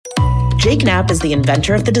Jake Knapp is the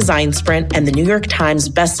inventor of the design sprint and the New York Times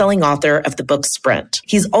bestselling author of the book Sprint.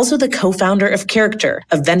 He's also the co-founder of Character,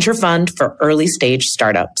 a venture fund for early stage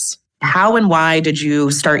startups. How and why did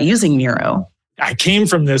you start using Miro? I came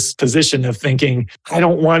from this position of thinking, I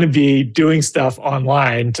don't want to be doing stuff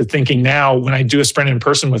online, to thinking now when I do a sprint in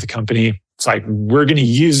person with a company, it's like, we're going to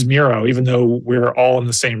use Miro, even though we're all in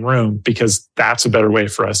the same room, because that's a better way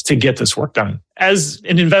for us to get this work done. As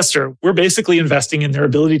an investor, we're basically investing in their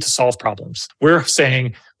ability to solve problems. We're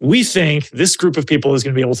saying, we think this group of people is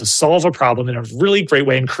going to be able to solve a problem in a really great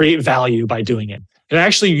way and create value by doing it. And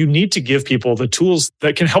actually, you need to give people the tools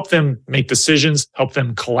that can help them make decisions, help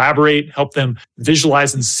them collaborate, help them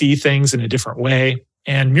visualize and see things in a different way.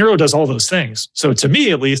 And Miro does all those things. So to me,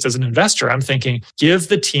 at least as an investor, I'm thinking, give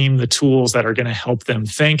the team the tools that are going to help them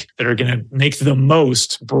think, that are going to make the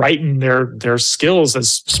most, brighten their skills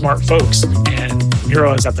as smart folks. And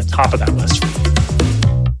Miro is at the top of that list.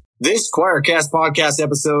 This Choircast podcast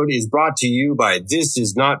episode is brought to you by This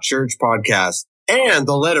Is Not Church podcast and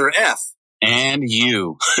the letter F. And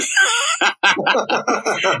you.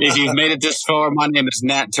 If you've made it this far, my name is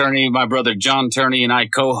Nat Tierney. My brother John Tierney and I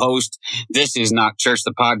co-host This Is Not Church,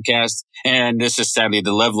 the podcast. And this is sadly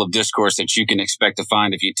the level of discourse that you can expect to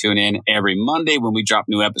find if you tune in every Monday when we drop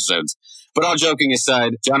new episodes. But all joking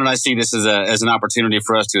aside, John and I see this as an opportunity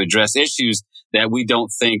for us to address issues that we don't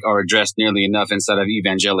think are addressed nearly enough inside of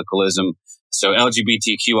evangelicalism. So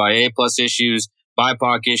LGBTQIA plus issues,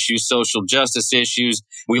 BIPOC issues, social justice issues.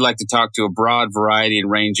 We like to talk to a broad variety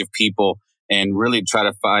and range of people and really try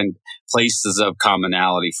to find places of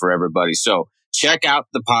commonality for everybody. So check out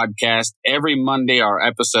the podcast. Every Monday, our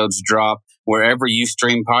episodes drop. Wherever you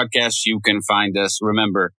stream podcasts, you can find us.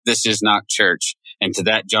 Remember, this is not church. And to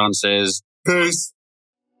that, John says, peace.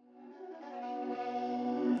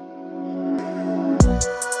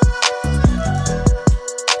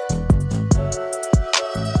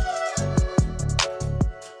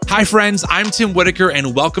 Hi friends, I'm Tim Whitaker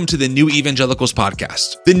and welcome to the New Evangelicals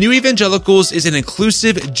podcast. The New Evangelicals is an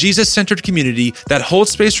inclusive, Jesus-centered community that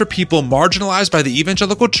holds space for people marginalized by the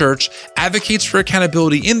evangelical church, advocates for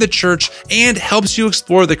accountability in the church, and helps you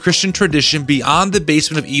explore the Christian tradition beyond the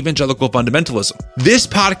basement of evangelical fundamentalism. This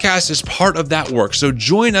podcast is part of that work, so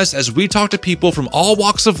join us as we talk to people from all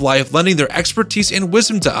walks of life, lending their expertise and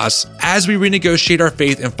wisdom to us as we renegotiate our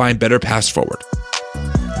faith and find better paths forward.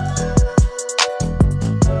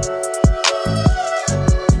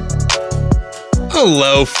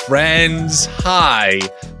 Hello, friends. Hi.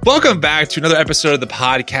 Welcome back to another episode of the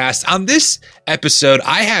podcast. On this episode,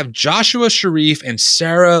 I have Joshua Sherif and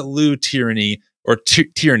Sarah Lou Tierney, or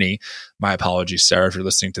Tierney. My apologies, Sarah, if you're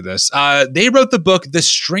listening to this. They wrote the book, The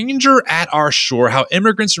Stranger at Our Shore, How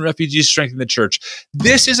Immigrants and Refugees Strengthen the Church.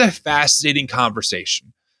 This is a fascinating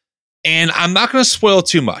conversation. And I'm not going to spoil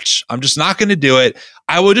too much. I'm just not going to do it.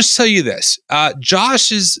 I will just tell you this.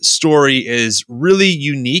 Josh's story is really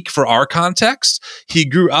unique for our context. He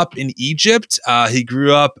grew up in Egypt. He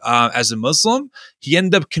grew up as a Muslim. He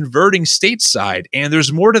ended up converting stateside. And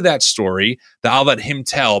there's more to that story that I'll let him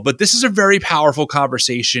tell. But this is a very powerful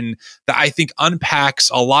conversation that I think unpacks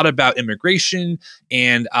a lot about immigration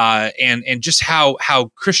and just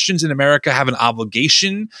how Christians in America have an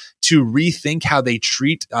obligation to rethink how they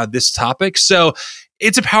treat this topic. So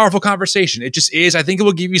it's a powerful conversation. It just is. I think it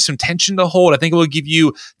will give you some tension to hold. I think it will give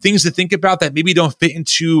you things to think about that maybe don't fit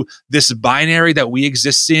into this binary that we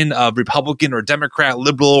exist in of Republican or Democrat,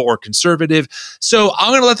 liberal or conservative. So I'm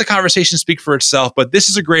going to let the conversation speak for itself, but this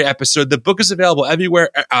is a great episode. The book is available everywhere.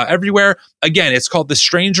 Again, it's called The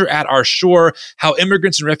Stranger at Our Shore, How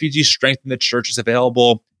Immigrants and Refugees Strengthen the Church. Is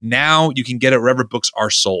available now. You can get it wherever books are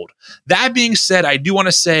sold. That being said, I do want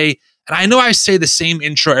to say, and I know I say the same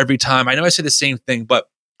intro every time. I know I say the same thing, but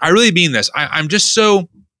I really mean this. I'm just so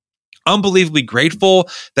unbelievably grateful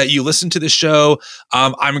that you listen to the show.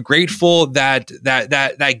 I'm grateful that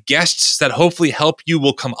guests that hopefully help you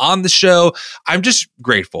will come on the show. I'm just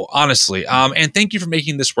grateful, honestly. And thank you for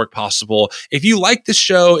making this work possible. If you like the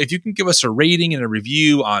show, if you can give us a rating and a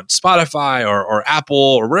review on Spotify or Apple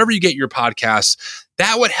or wherever you get your podcasts,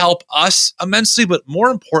 that would help us immensely. But more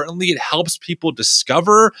importantly, it helps people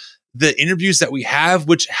discover the interviews that we have,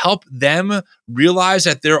 which help them realize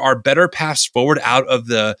that there are better paths forward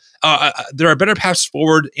there are better paths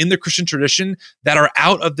forward in the Christian tradition that are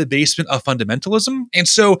out of the basement of fundamentalism. And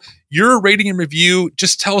so your rating and review,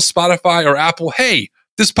 just tell Spotify or Apple, hey,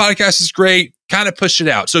 this podcast is great, kind of push it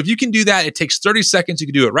out. So if you can do that, it takes 30 seconds. You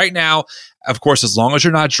can do it right now. Of course, as long as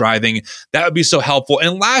you're not driving, that would be so helpful.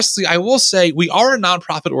 And lastly, I will say we are a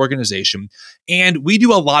nonprofit organization and we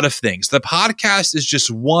do a lot of things. The podcast is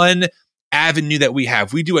just one avenue that we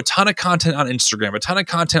have. We do a ton of content on Instagram, a ton of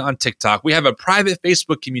content on TikTok. We have a private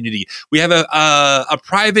Facebook community. We have a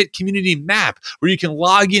private community map where you can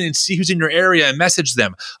log in and see who's in your area and message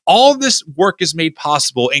them. All this work is made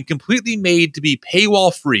possible and completely made to be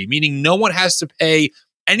paywall free, meaning no one has to pay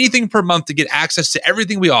anything per month to get access to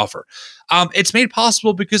everything we offer. It's made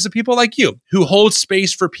possible because of people like you who hold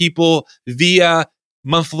space for people via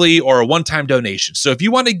monthly or a one-time donation. So if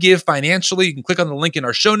you want to give financially, you can click on the link in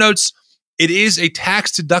our show notes. It is a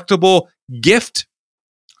tax-deductible gift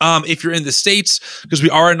if you're in the States, because we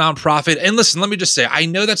are a nonprofit. And listen, let me just say, I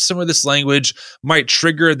know that some of this language might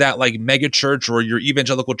trigger that like mega church or your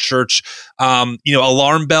evangelical church,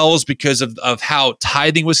 alarm bells because of how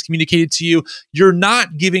tithing was communicated to you. You're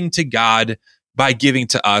not giving to God by giving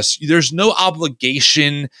to us. There's no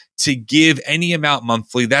obligation to give any amount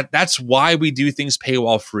monthly. That's why we do things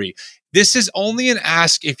paywall free. This is only an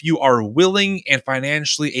ask if you are willing and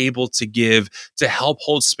financially able to give to help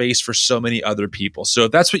hold space for so many other people. So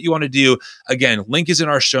if that's what you want to do, again, link is in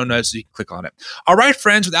our show notes, so you can click on it. All right,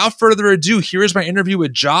 friends, without further ado, here is my interview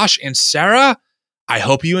with Josh and Sarah. I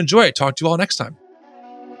hope you enjoy it. Talk to you all next time.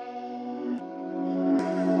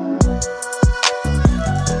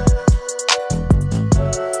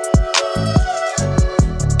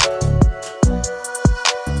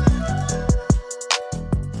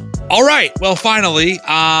 All right. Well, finally,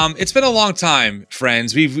 it's been a long time,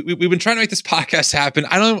 friends. We've been trying to make this podcast happen.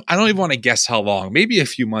 I don't even want to guess how long. Maybe a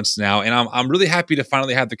few months now, and I'm really happy to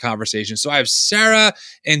finally have the conversation. So I have Sarah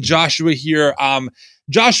and Joshua here.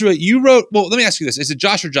 Joshua, you wrote. Well, let me ask you this: is it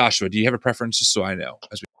Josh or Joshua? Do you have a preference, just so I know?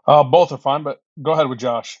 Both are fine, but go ahead with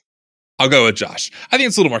Josh. I'll go with Josh. I think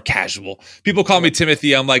it's a little more casual. People call me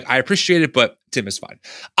Timothy. I'm like, I appreciate it, but Tim is fine.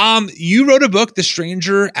 You wrote a book, The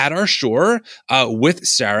Stranger at Our Shore, with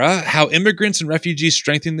Sarah, How Immigrants and Refugees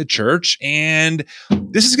Strengthen the Church. And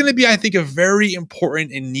this is going to be, I think, a very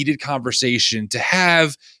important and needed conversation to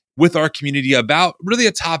have with our community about really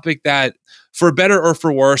a topic that, for better or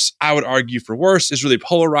for worse, I would argue for worse, is really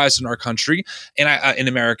polarized in our country and in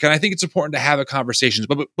America. And I think it's important to have a conversation.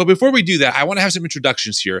 But before we do that, I want to have some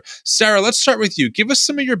introductions here. Sarah, let's start with you. Give us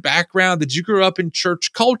some of your background. Did you grow up in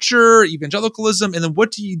church culture, evangelicalism, and then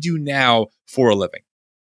what do you do now for a living?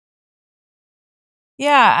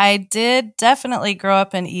 Yeah, I did definitely grow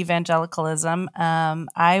up in evangelicalism.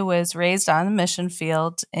 I was raised on the mission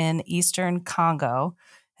field in Eastern Congo.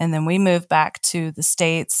 And then we moved back to the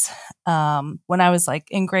States when I was like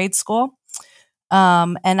in grade school.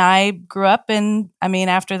 And I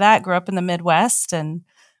after that, grew up in the Midwest and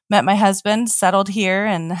met my husband, settled here.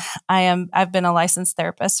 And I've been a licensed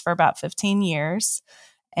therapist for about 15 years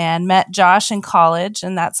and met Josh in college.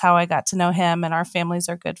 And that's how I got to know him, and our families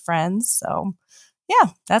are good friends. So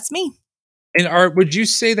yeah, that's me. And would you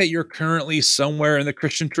say that you're currently somewhere in the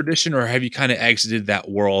Christian tradition, or have you kind of exited that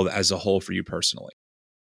world as a whole for you personally?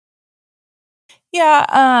 Yeah,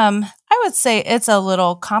 I would say it's a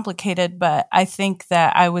little complicated, but I think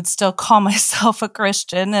that I would still call myself a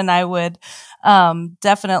Christian, and I would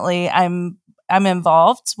definitely I'm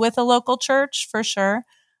involved with a local church for sure.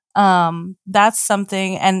 That's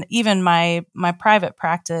something, and even my private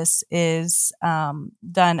practice is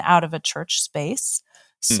done out of a church space.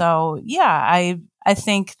 So yeah, I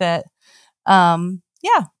think that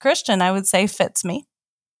Christian, I would say, fits me.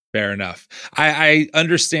 Fair enough. I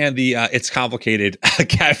understand the it's complicated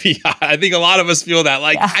caveat. I think a lot of us feel that.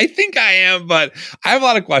 I think I am, but I have a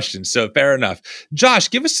lot of questions. So fair enough. Josh,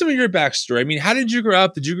 give us some of your backstory. I mean, how did you grow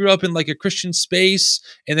up? Did you grow up in like a Christian space?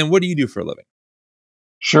 And then what do you do for a living?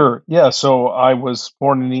 Sure. Yeah. So I was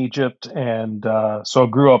born in Egypt, and so I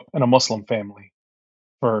grew up in a Muslim family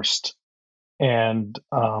first, and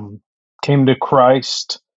came to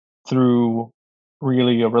Christ through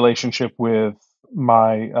really a relationship with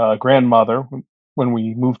my grandmother when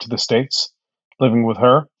we moved to the States, living with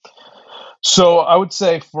her. So I would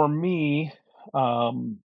say for me,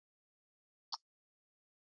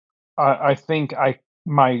 I think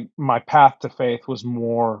my path to faith was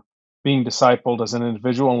more being discipled as an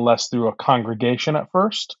individual and less through a congregation at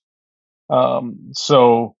first.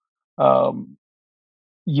 So I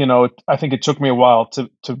think it took me a while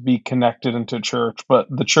to be connected into church, but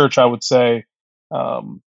the church, I would say,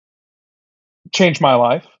 changed my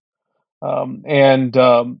life.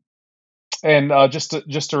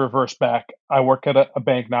 Just to reverse back, I work at a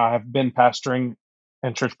bank now. I have been pastoring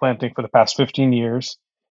and church planting for the past 15 years,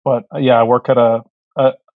 but I work at a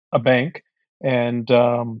bank, and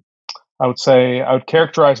I would say I would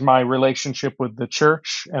characterize my relationship with the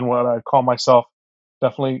church and what I'd call myself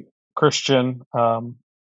definitely Christian,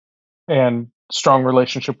 and strong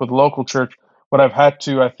relationship with the local church. What I've had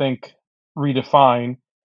to, I think, redefine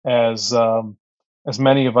as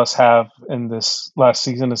many of us have in this last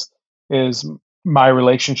season, is my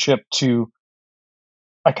relationship to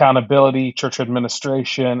accountability, church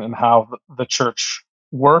administration, and how the church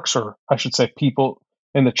works, or I should say, people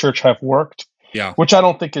in the church have worked, Yeah. which I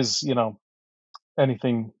don't think is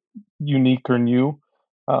anything unique or new,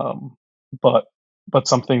 um, but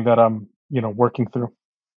something that I'm working through.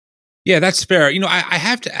 Yeah, that's fair. I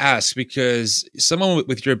have to ask because someone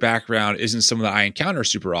with your background isn't someone that I encounter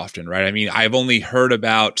super often, right? I mean, I've only heard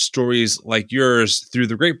about stories like yours through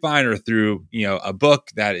the grapevine or through, a book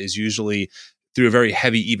that is usually through a very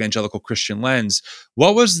heavy evangelical Christian lens.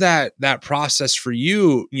 What was that process for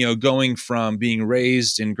you, going from being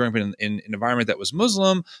raised and growing up in an environment that was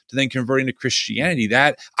Muslim to then converting to Christianity?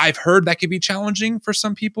 That I've heard that could be challenging for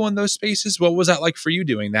some people in those spaces. What was that like for you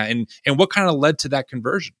doing that? And what kind of led to that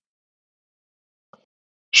conversion?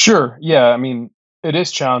 Sure. Yeah. I mean, it is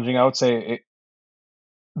challenging. I would say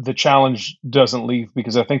the challenge doesn't leave,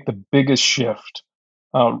 because I think the biggest shift,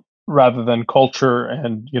 uh, rather than culture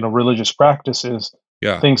and religious practices,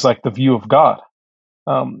 Yeah. things like the view of God.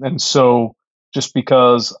 And so, just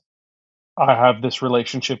because I have this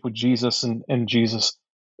relationship with Jesus, and Jesus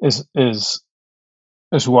is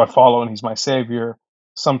who I follow and he's my savior,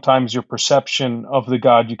 sometimes your perception of the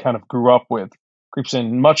God you kind of grew up with creeps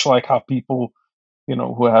in, much like how people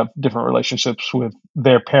who have different relationships with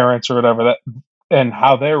their parents or whatever, that and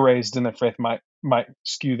how they're raised in their faith might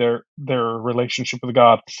skew their relationship with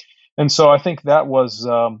God. And so I think that was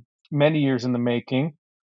many years in the making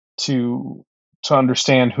to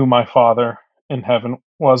understand who my Father in heaven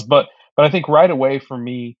was. But I think right away for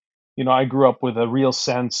me, I grew up with a real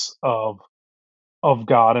sense of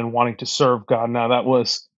God and wanting to serve God. Now that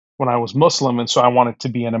was when I was Muslim, and so I wanted to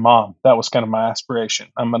be an imam. That was kind of my aspiration.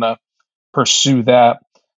 I'm gonna pursue that.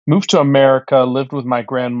 Moved to America, lived with my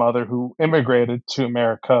grandmother who immigrated to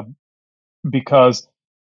America because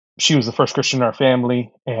she was the first Christian in our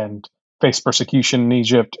family and faced persecution in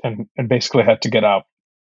Egypt, and basically had to get out.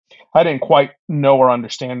 I didn't quite know or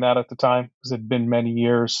understand that at the time because it had been many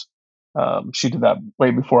years. She did that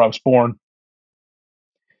way before I was born.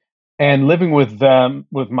 And living with them,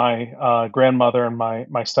 with my grandmother and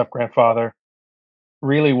my step grandfather,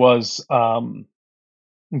 really was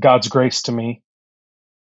God's grace to me.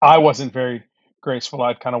 I wasn't very graceful.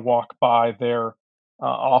 I'd kind of walk by their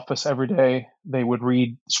office every day. They would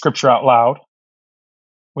read scripture out loud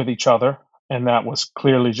with each other, and that was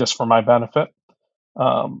clearly just for my benefit.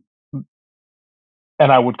 Um,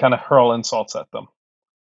 and I would kind of hurl insults at them,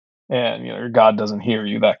 and your God doesn't hear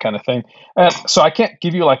you, that kind of thing. And so I can't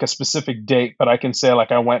give you like a specific date, but I can say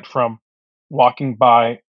like I went from walking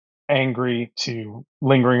by angry to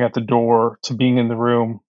lingering at the door to being in the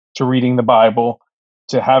room to reading the Bible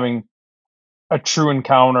to having a true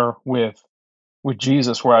encounter with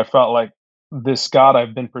Jesus, where I felt like this God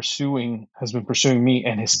I've been pursuing has been pursuing me,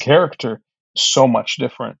 and his character is so much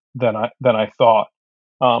different than I thought.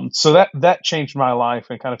 So that changed my life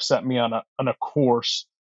and kind of set me on a course.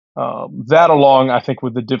 That, along, I think,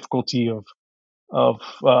 with the difficulty of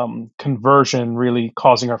conversion, really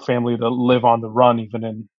causing our family to live on the run, even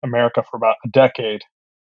in America, for about a decade.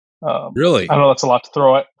 Really? I know that's a lot to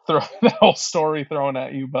throw the whole story thrown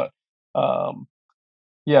at you, but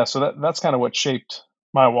yeah, so that's kind of what shaped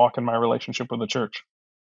my walk and my relationship with the church.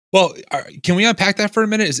 Well, can we unpack that for a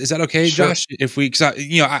minute? Is that okay, Sure. Josh? If we, because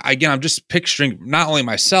again, I'm just picturing not only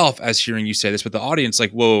myself as hearing you say this, but the audience.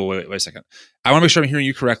 Like, whoa, wait a second. I want to make sure I'm hearing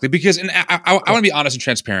you correctly, because, and I want to be honest and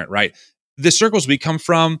transparent, right? The circles we come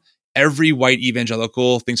from, every white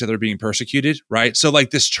evangelical thinks that they're being persecuted, right? So,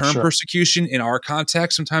 like, this term Sure. persecution in our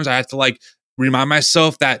context, sometimes I have to like remind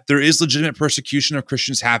myself that there is legitimate persecution of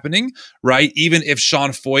Christians happening, right? Even if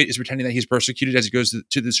Sean Foyt is pretending that he's persecuted as he goes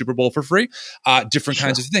to the Super Bowl for free, different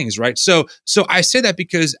kinds of things, right? So I say that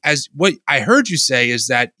because, as what I heard you say is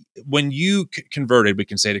that when you converted, we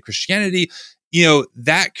can say, to Christianity,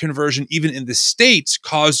 that conversion, even in the States,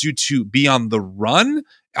 caused you to be on the run.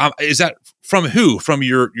 Is that from who? From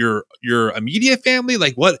your immediate family?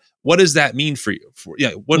 Like, what does that mean for you?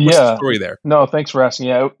 What's the story there? No, thanks for asking.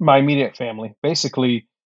 Yeah, my immediate family. Basically,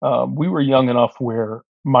 we were young enough where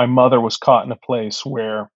my mother was caught in a place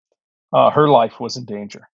where her life was in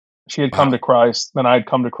danger. She had come Wow. to Christ, then I had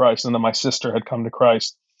come to Christ, and then my sister had come to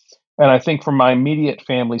Christ. And I think from my immediate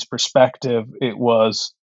family's perspective, it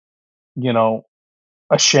was,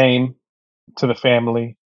 a shame to the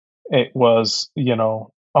family. It was,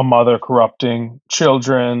 a mother corrupting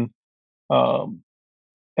children. Um,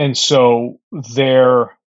 and so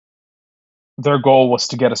their goal was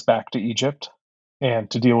to get us back to Egypt and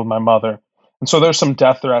to deal with my mother. And so there's some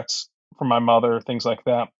death threats from my mother, things like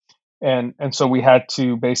that. and so we had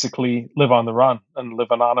to basically live on the run and live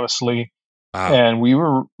anonymously. Wow. And we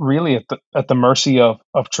were really at the mercy of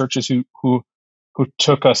churches who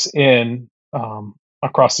took us in,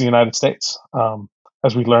 across the United States,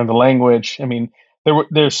 as we learned the language. I mean, there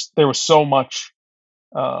was so much,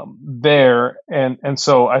 there, and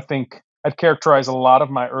so I think I'd characterize a lot of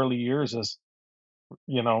my early years as,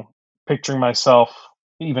 picturing myself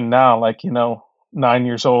even now, like, 9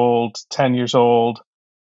 years old, 10 years old,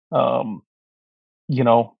 um, you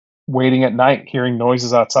know, waiting at night, hearing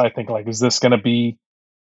noises outside, thinking like, is this going to be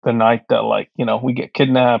the night that, like, we get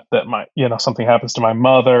kidnapped, that something happens to my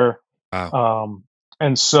mother. Wow.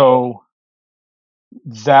 And so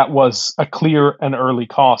that was a clear and early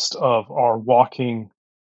cost of our walking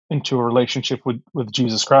into a relationship with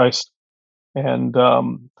Jesus Christ. And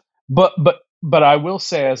but I will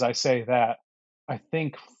say, as I say that, I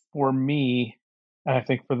think for me, and I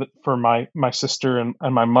think for my sister and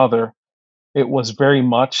my mother, it was very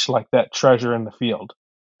much like that treasure in the field.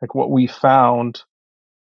 Like what we found,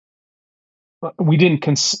 we didn't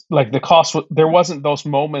like the cost. There wasn't those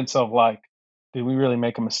moments of like, did we really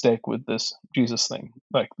make a mistake with this Jesus thing?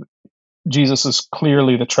 Like Jesus is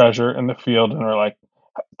clearly the treasure in the field, and we're like,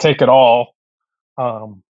 take it all.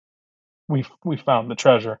 Um, we found the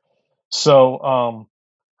treasure. So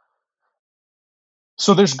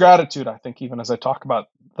so there's gratitude, I think, even as I talk about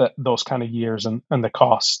those kind of years and the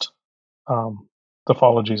cost, to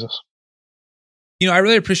follow Jesus. I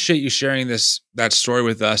really appreciate you sharing that story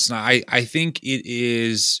with us, and I think it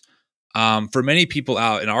is, for many people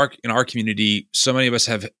out in our community, so many of us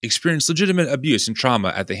have experienced legitimate abuse and trauma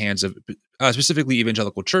at the hands of specifically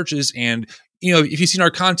evangelical churches. And if you've seen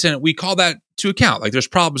our content, we call that to account. Like there's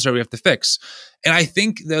problems that we have to fix. And I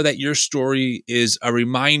think though that your story is a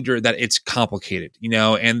reminder that it's complicated,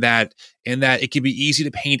 and that it can be easy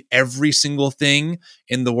to paint every single thing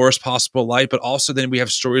in the worst possible light. But also then we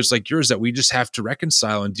have stories like yours that we just have to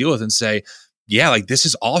reconcile and deal with and say, yeah, like this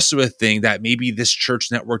is also a thing that maybe this church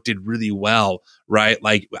network did really well, right?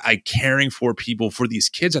 Like caring for people, for these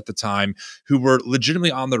kids at the time who were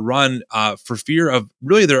legitimately on the run for fear of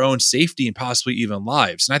really their own safety and possibly even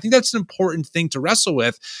lives. And I think that's an important thing to wrestle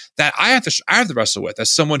with, that I have to wrestle with as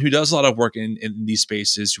someone who does a lot of work in these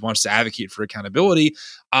spaces, who wants to advocate for accountability.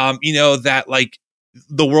 That like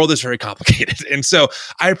the world is very complicated. And so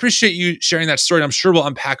I appreciate you sharing that story. I'm sure we'll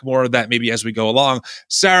unpack more of that maybe as we go along.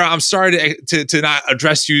 Sarah, I'm sorry to not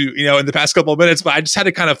address you, in the past couple of minutes, but I just had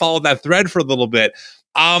to kind of follow that thread for a little bit.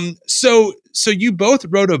 So you both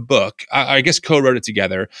wrote a book, I guess co-wrote it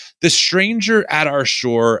together, The Stranger at Our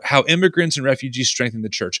Shore, How Immigrants and Refugees Strengthen the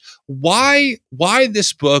Church. Why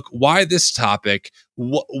this book? Why this topic?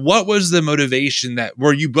 What was the motivation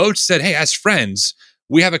where you both said, hey, as friends,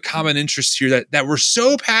 we have a common interest here that we're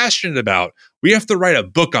so passionate about, we have to write a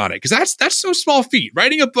book on it? Because that's no small feat.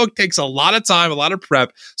 Writing a book takes a lot of time, a lot of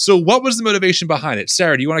prep. So what was the motivation behind it?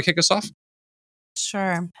 Sarah, do you want to kick us off?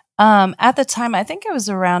 Sure. At the time, I think it was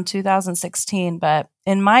around 2016, but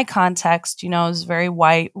in my context, it was a very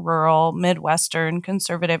white, rural, Midwestern,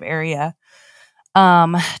 conservative area.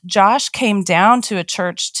 Josh came down to a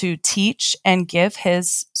church to teach and give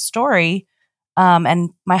his story. And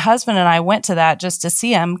my husband and I went to that just to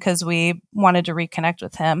see him because we wanted to reconnect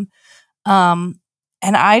with him. And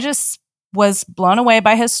I just was blown away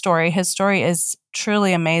by his story. His story is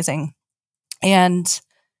truly amazing. And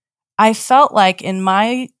I felt like in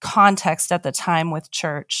my context at the time with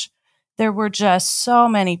church, there were just so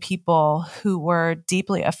many people who were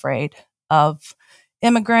deeply afraid of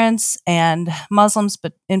immigrants and Muslims,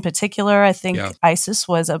 but in particular, I think ISIS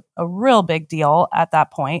was a real big deal at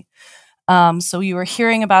that point. So you were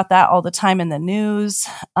hearing about that all the time in the news.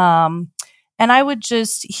 And I would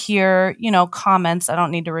just hear, comments. I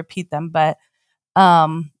don't need to repeat them, but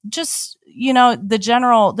just, the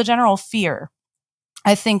general fear,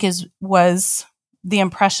 I think was the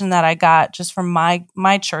impression that I got just from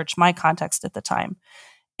my church, my context at the time.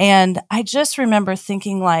 And I just remember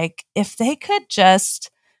thinking, like, if they could just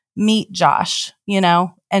meet Josh,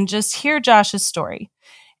 and just hear Josh's story,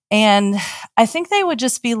 and I think they would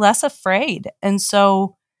just be less afraid. And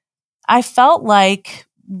so I felt like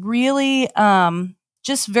really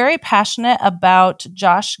just very passionate about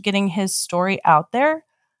Josh getting his story out there.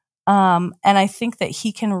 And I think that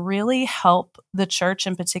he can really help the church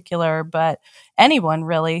in particular, but anyone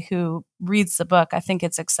really who reads the book. I think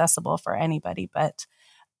it's accessible for anybody. But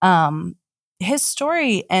his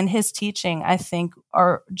story and his teaching, I think,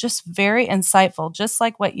 are just very insightful. Just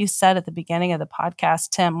like what you said at the beginning of the podcast,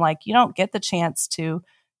 Tim, like you don't get the chance to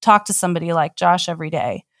talk to somebody like Josh every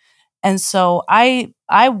day. And so I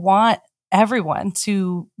want everyone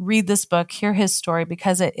to read this book, hear his story,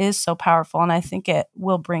 because it is so powerful. And I think it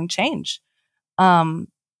will bring change. From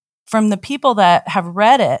the people that have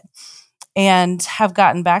read it and have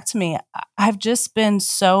gotten back to me, I've just been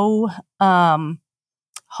so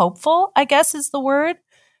hopeful, I guess is the word,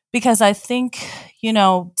 because I think,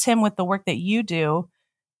 Tim, with the work that you do,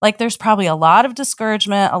 like there's probably a lot of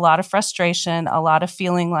discouragement, a lot of frustration, a lot of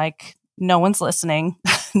feeling like no one's listening.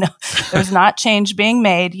 No, there's not change being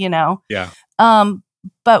made, Yeah.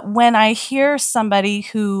 But when I hear somebody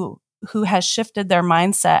who has shifted their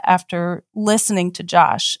mindset after listening to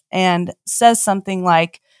Josh and says something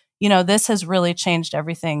like, this has really changed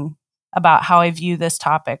everything about how I view this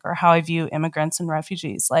topic or how I view immigrants and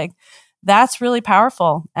refugees, like that's really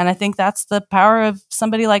powerful. And I think that's the power of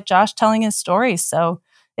somebody like Josh telling his story. So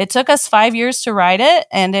it took us 5 years to write it,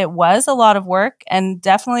 and it was a lot of work. And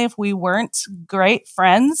definitely if we weren't great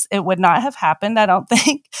friends, it would not have happened, I don't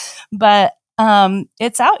think. But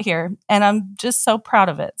it's out here, and I'm just so proud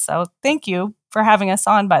of it. So thank you for having us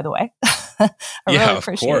on, by the way. I really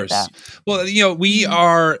appreciate that. Well, we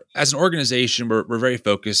are, as an organization, we're very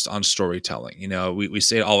focused on storytelling. We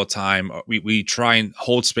say it all the time. We try and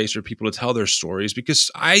hold space for people to tell their stories, because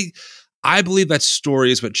I believe that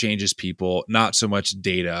story is what changes people, not so much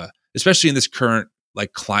data, especially in this current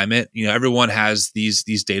climate. Everyone has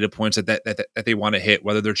these data points that they want to hit.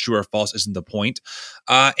 Whether they're true or false isn't the point.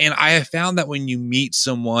 And I have found that when you meet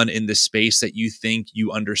someone in the space that you think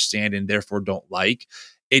you understand and therefore don't like,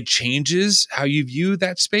 it changes how you view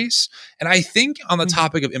that space. And I think on the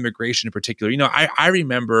topic of immigration in particular, I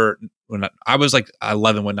remember when I was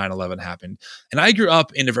 11 when 9/11 happened. And I grew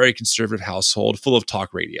up in a very conservative household full of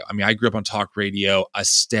talk radio. I mean, I grew up on talk radio, a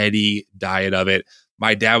steady diet of it.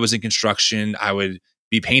 My dad was in construction. I would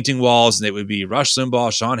be painting walls, and it would be Rush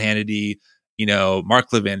Limbaugh, Sean Hannity,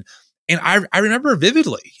 Mark Levin. And I remember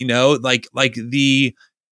vividly,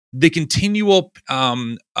 the continual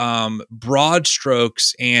broad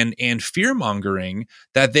strokes and fear mongering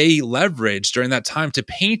that they leveraged during that time to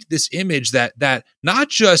paint this image that not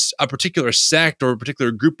just a particular sect or a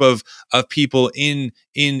particular group of people in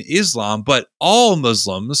Islam, but all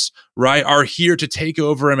Muslims, right, are here to take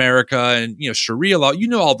over America and Sharia law.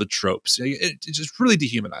 All the tropes. It's just really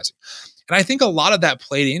dehumanizing. And I think a lot of that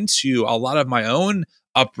played into a lot of my own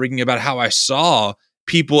upbringing about how I saw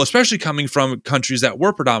people, especially coming from countries that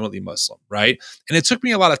were predominantly Muslim, right? And it took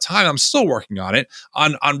me a lot of time. I'm still working on it,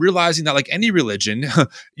 on realizing that, like any religion,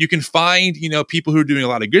 you can find, people who are doing a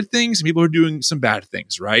lot of good things and people who are doing some bad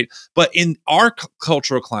things, right? But in our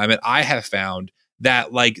cultural climate, I have found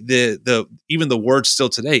that the even the word still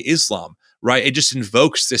today, Islam, right? It just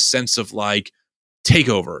invokes this sense of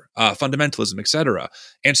takeover, fundamentalism, etc.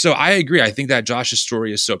 And so I agree. I think that Josh's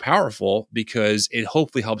story is so powerful because it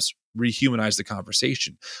hopefully helps rehumanize the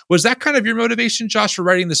conversation. Was that kind of your motivation, Josh, for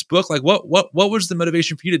writing this book? What was the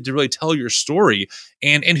motivation for you to really tell your story?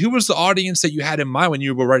 And who was the audience that you had in mind when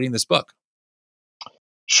you were writing this book?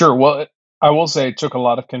 Sure. Well, I will say it took a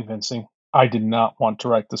lot of convincing. I did not want to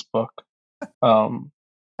write this book.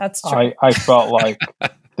 That's true. I felt like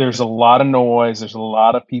there's a lot of noise. There's a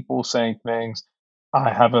lot of people saying things.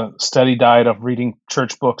 I have a steady diet of reading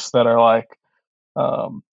church books that are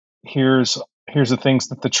here's the things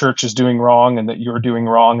that the church is doing wrong and that you're doing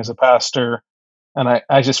wrong as a pastor. And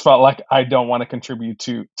I just felt like I don't want to contribute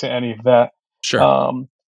to any of that. Sure.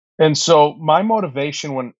 And so my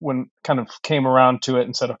motivation when kind of came around to it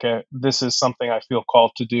and said, okay, this is something I feel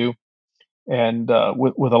called to do. And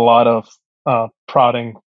with a lot of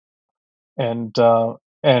prodding and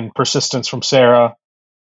persistence from Sarah,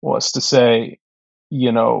 was to say,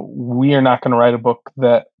 we are not going to write a book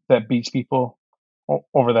that beats people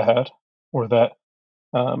over the head, or that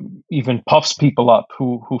even puffs people up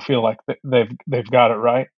who feel like they've got it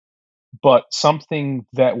right, but something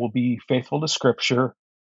that will be faithful to Scripture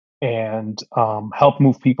and help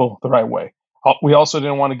move people the right way. We also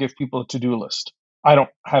didn't want to give people a to-do list. I don't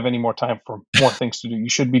have any more time for more things to do. You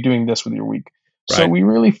should be doing this with your week. Right. So we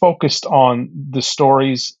really focused on the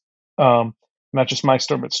stories, not just my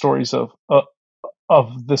story, but stories of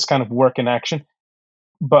this kind of work in action,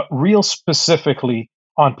 but real specifically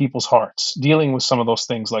on people's hearts, dealing with some of those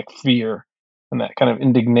things like fear and that kind of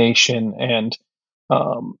indignation and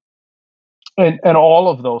all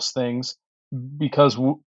of those things, because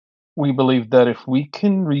we believe that if we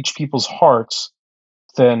can reach people's hearts,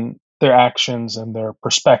 then their actions and their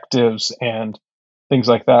perspectives and things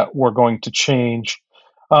like that were going to change.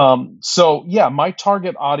 So yeah, my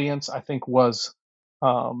target audience, I think, was,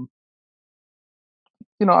 I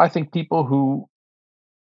think people who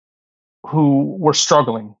were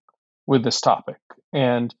struggling with this topic.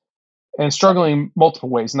 And and struggling multiple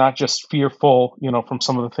ways, not just fearful, from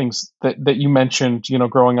some of the things that you mentioned,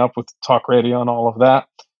 growing up with talk radio and all of that,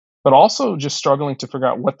 but also just struggling to figure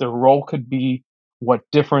out what their role could be, what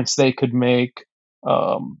difference they could make,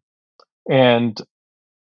 and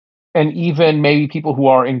even maybe people who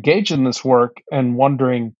are engaged in this work and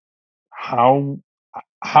wondering how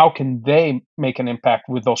can they make an impact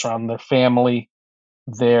with those around their family,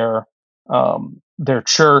 their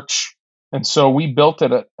church. And so we built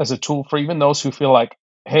it as a tool for even those who feel like,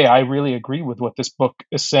 hey, I really agree with what this book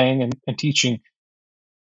is saying and teaching,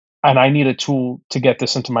 and I need a tool to get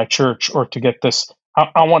this into my church, or to get this.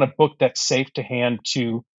 I want a book that's safe to hand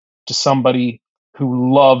to somebody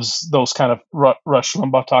who loves those kind of Rush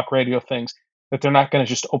Limbaugh talk radio things, that they're not going to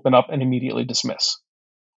just open up and immediately dismiss.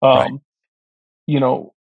 Right.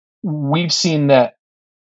 We've seen that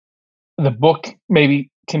the book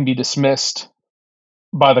maybe can be dismissed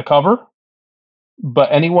by the cover, but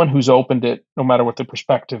anyone who's opened it, no matter what the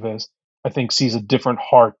perspective is, I think sees a different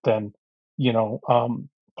heart than,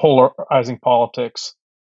 polarizing politics,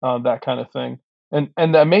 that kind of thing. And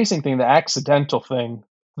the amazing thing, the accidental thing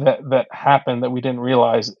that happened that we didn't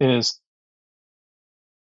realize, is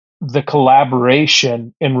the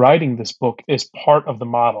collaboration in writing this book is part of the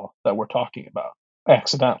model that we're talking about,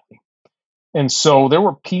 accidentally. And so there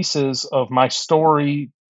were pieces of my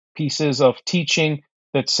story, pieces of teaching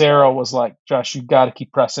that Sarah was like, Josh, you got to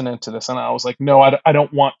keep pressing into this. And I was like, no, I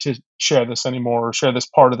don't want to share this anymore, or share this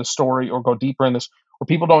part of the story, or go deeper in this, or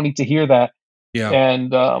people don't need to hear that. Yeah.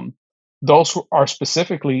 And those who are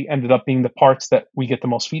specifically ended up being the parts that we get the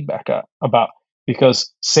most feedback about,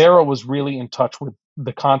 because Sarah was really in touch with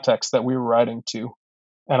the context that we were writing to.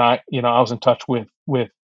 And I was in touch with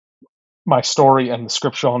my story and the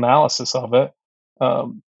scriptural analysis of it.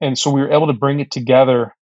 And so we were able to bring it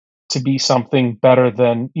together to be something better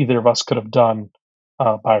than either of us could have done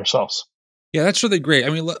by ourselves. Yeah, that's really great. I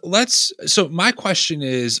mean, so my question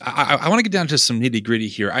is, I want to get down to some nitty gritty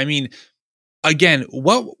here. I mean, again,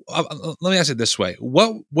 let me ask it this way.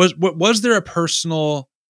 Was there a personal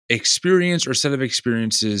experience or set of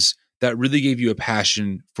experiences that really gave you a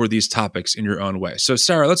passion for these topics in your own way? So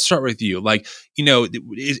Sarah, let's start with you. Like,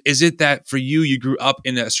 is it that for you grew up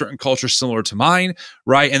in a certain culture similar to mine,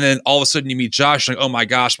 right? And then all of a sudden you meet Josh, like, oh my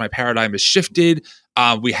gosh, my paradigm has shifted.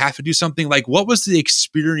 We have to do something. Like, what was the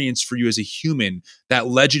experience for you as a human that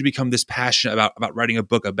led you to become this passionate about writing a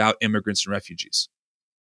book about immigrants and refugees?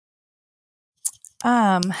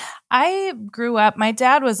 I grew up, my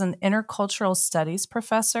dad was an intercultural studies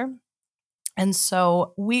professor. And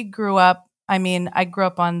so we grew up, I grew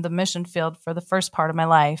up on the mission field for the first part of my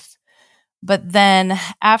life. But then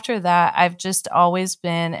after that, I've just always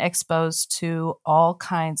been exposed to all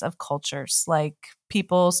kinds of cultures, like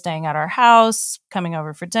people staying at our house, coming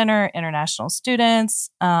over for dinner, international students.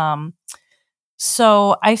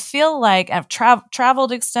 So I feel like I've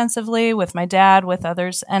traveled extensively with my dad, with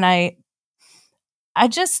others, and I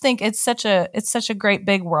just think it's such a great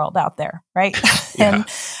big world out there, right? Yeah.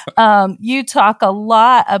 And you talk a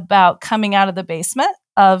lot about coming out of the basement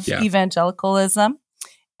of evangelicalism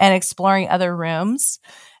and exploring other rooms.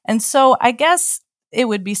 And so I guess it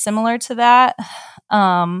would be similar to that.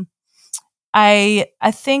 I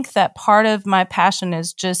think that part of my passion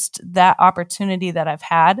is just that opportunity that I've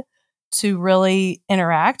had to really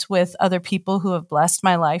interact with other people who have blessed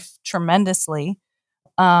my life tremendously,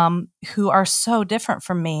 who are so different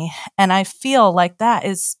from me. And I feel like that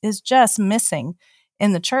is just missing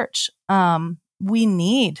in the church. We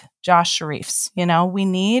need Josh Sherifs, we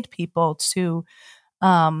need people to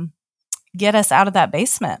get us out of that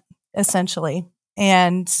basement, essentially.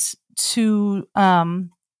 And to,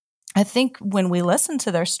 I think when we listen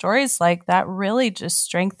to their stories, like that really just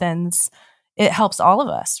strengthens, it helps all of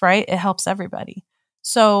us, right? It helps everybody.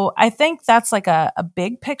 So I think that's like a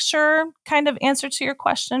big picture kind of answer to your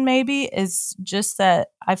question, maybe, is just that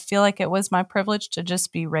I feel like it was my privilege to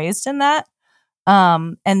just be raised in that.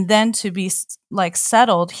 And then to be like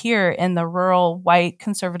settled here in the rural, white,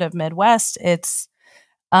 conservative Midwest, it's,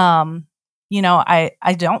 I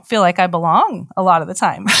don't feel like I belong a lot of the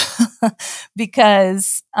time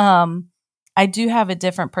because I do have a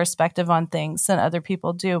different perspective on things than other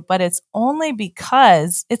people do, but it's only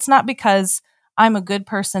because it's not because I'm a good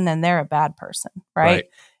person and they're a bad person, right?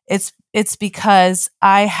 It's because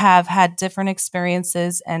I have had different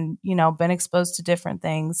experiences and, been exposed to different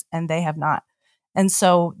things and they have not. And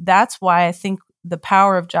so that's why I think the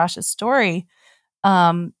power of Josh's story,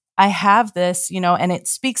 I have this, and it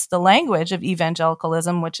speaks the language of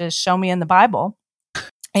evangelicalism, which is show me in the Bible.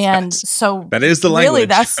 And so that is the language.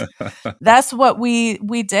 Really, that's what we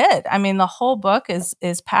did. The whole book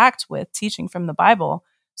is packed with teaching from the Bible.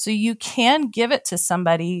 So you can give it to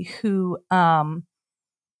somebody who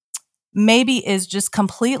maybe is just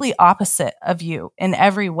completely opposite of you in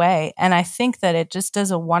every way. And I think that it just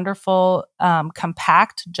does a wonderful,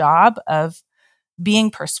 compact job of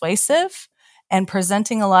being persuasive and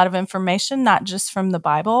presenting a lot of information, not just from the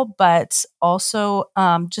Bible, but also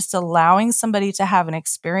just allowing somebody to have an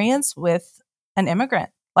experience with an immigrant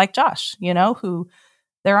like Josh, who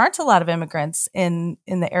there aren't a lot of immigrants in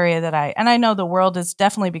the area that and I know the world is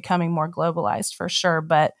definitely becoming more globalized for sure,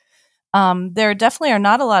 but there definitely are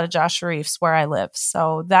not a lot of Josh Sherifs where I live.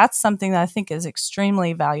 So that's something that I think is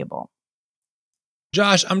extremely valuable.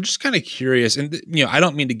 Josh, I'm just kind of curious, and I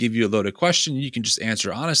don't mean to give you a loaded question. You can just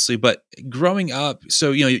answer honestly. But growing up,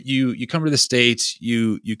 so you come to the States,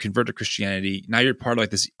 you convert to Christianity. Now you're part of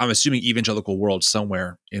like this, I'm assuming, evangelical world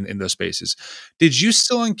somewhere in those spaces. Did you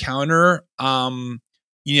still encounter,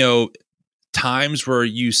 times where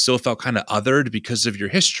you still felt kind of othered because of your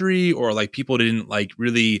history, or like people didn't like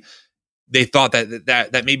really? They thought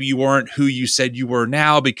that maybe you weren't who you said you were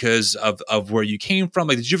now because of where you came from.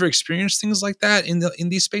 Like, did you ever experience things like that in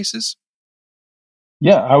these spaces?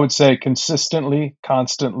 Yeah, I would say consistently,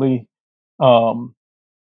 constantly,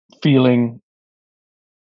 feeling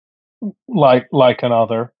like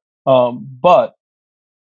another. But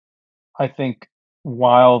I think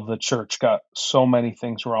while the church got so many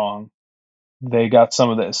things wrong, they got some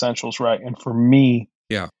of the essentials right. And for me,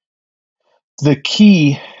 Yeah. the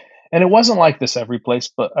key, and it wasn't like this every place,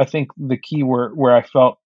 but I think the key where I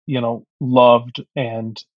felt, loved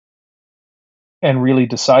and really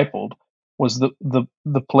discipled was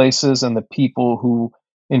the places and the people who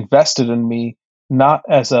invested in me, not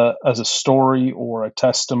as a story or a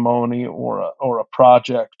testimony or a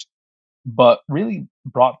project, but really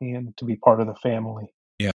brought me in to be part of the family.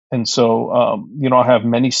 Yeah. And so, I have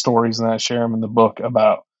many stories, and I share them in the book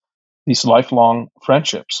about these lifelong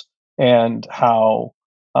friendships and how,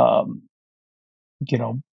 um,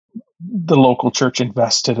 the local church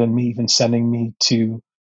invested in me, even sending me to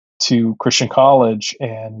Christian college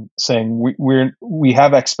and saying, we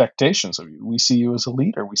have expectations of you. We see you as a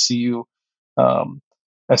leader. We see you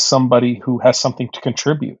as somebody who has something to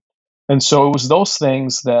contribute. And so it was those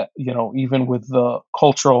things that, even with the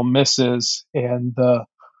cultural misses and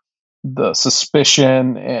the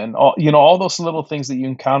suspicion and all those little things that you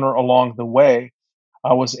encounter along the way,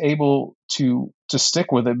 I was able to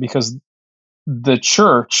stick with it because the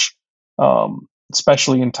church,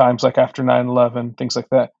 especially in times like after 9/11, things like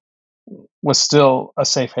that, was still a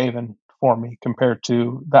safe haven for me compared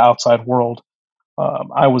to the outside world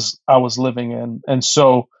I was living in. And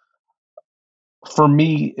so for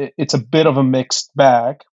me, it's a bit of a mixed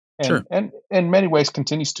bag, Sure. and in many ways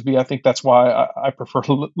continues to be. I think that's why I prefer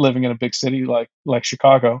living in a big city like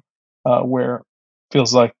Chicago, where it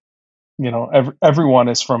feels like everyone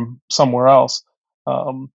is from somewhere else.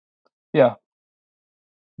 Um, yeah,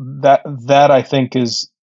 that I think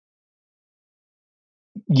is,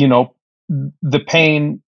 you know the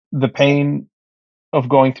pain of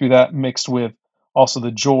going through that, mixed with also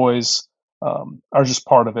the joys, are just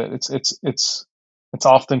part of it. It's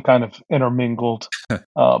often kind of intermingled,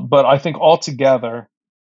 but I think altogether,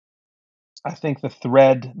 I think the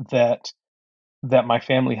thread that my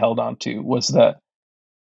family held on to was that,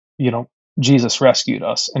 you know Jesus rescued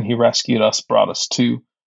us, and He rescued us, brought us to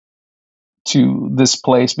this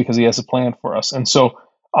place because He has a plan for us. And so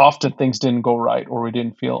often things didn't go right, or we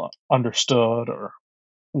didn't feel understood, or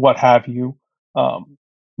what have you.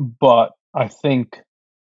 But I think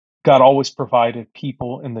God always provided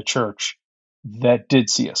people in the church that did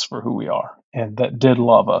see us for who we are, and that did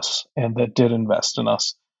love us, and that did invest in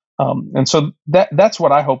us. And so that's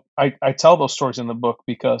what I hope. I tell those stories in the book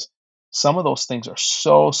because some of those things are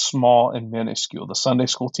so small and minuscule. The Sunday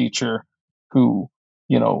school teacher who,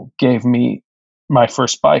 gave me my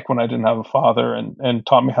first bike when I didn't have a father, and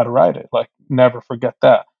taught me how to ride it. Like, never forget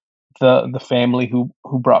that. The family who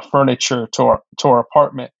brought furniture to our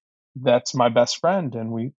apartment, that's my best friend,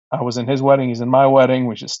 and I was in his wedding, he's in my wedding.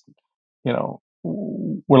 We just,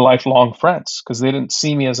 we're lifelong friends because they didn't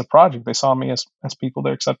see me as a project. They saw me as people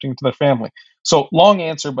they're accepting to their family. So, long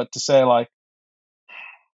answer, but to say, like,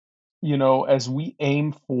 as we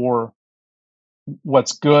aim for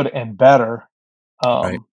what's good and better,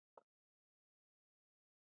 Right.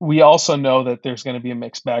 we also know that there's going to be a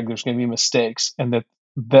mixed bag. There's going to be mistakes, and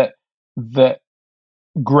that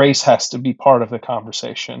grace has to be part of the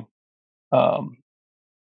conversation. Um,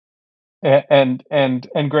 and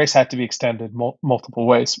grace had to be extended multiple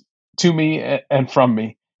ways to me and from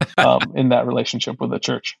me, in that relationship with the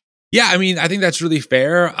church. Yeah, I mean, I think that's really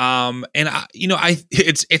fair. And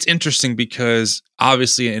it's interesting because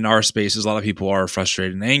obviously in our spaces, a lot of people are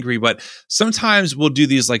frustrated and angry, but sometimes we'll do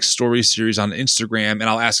these like story series on Instagram and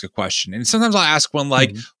I'll ask a question. And sometimes I'll ask one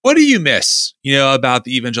like, what do you miss, about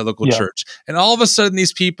the evangelical church? And all of a sudden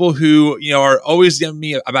these people who, are always giving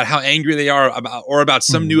me about how angry they are about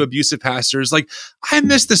some new abusive pastors, like, I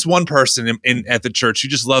miss this one person at the church who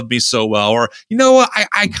just loved me so well. Or, you know what,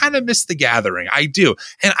 I kind of miss the gathering. I do.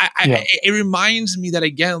 And it reminds me that,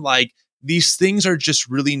 again, like, these things are just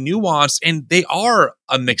really nuanced and they are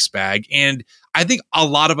a mixed bag. And I think a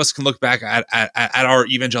lot of us can look back at our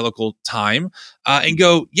evangelical time and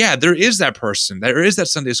go, yeah, there is that person. There is that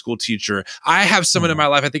Sunday school teacher. I have someone in my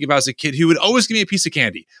life I think about as a kid who would always give me a piece of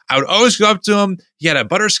candy. I would always go up to him. He had a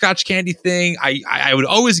butterscotch candy thing. I would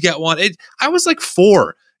always get one. I was like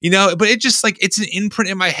 4, but it just like, it's an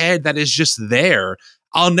imprint in my head that is just there.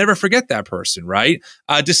 I'll never forget that person, right?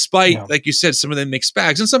 Despite, like you said, some of them mixed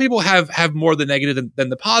bags. And some people have more the negative than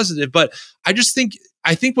the positive. But I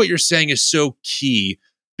think what you're saying is so key,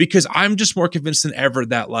 because I'm just more convinced than ever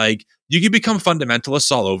that, like, you can become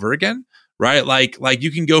fundamentalists all over again, right? Like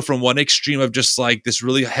you can go from one extreme of just like this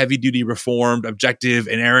really heavy duty reformed, objective,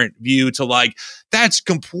 inerrant view to like, that's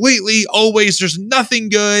completely always, there's nothing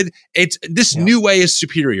good. It's this new way is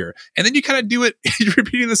superior. And then you kind of do it, you're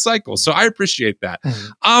repeating the cycle. So I appreciate that.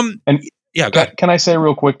 Can I say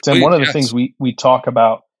real quick, Tim, one of the things we talk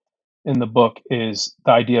about in the book is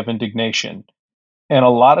the idea of indignation. And a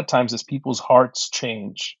lot of times as people's hearts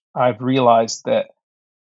change, I've realized that,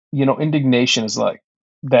 indignation is like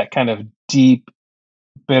that kind of deep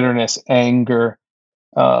bitterness, anger.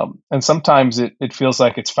 And sometimes it feels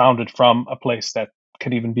like it's founded from a place that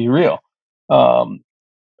could even be real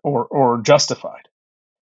or justified.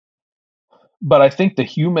 But I think the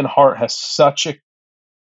human heart has such a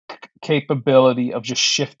capability of just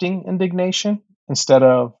shifting indignation instead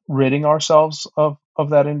of ridding ourselves of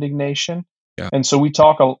that indignation. Yeah. And so we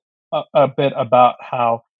talk a bit about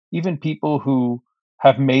how even people who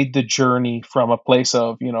have made the journey from a place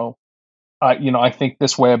of, I think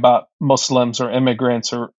this way about Muslims or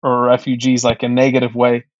immigrants or refugees, like a negative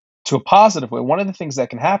way to a positive way. One of the things that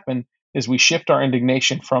can happen is we shift our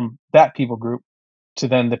indignation from that people group to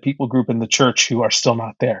then the people group in the church who are still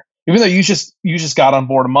not there. Even though you just got on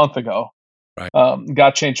board a month ago, right?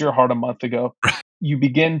 God changed your heart a month ago. You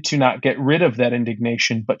begin to not get rid of that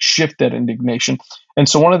indignation, but shift that indignation. And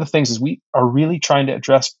so one of the things is we are really trying to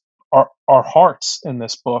address our hearts in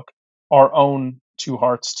this book, our own 2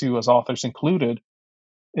 hearts too, as authors included,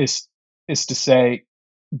 is to say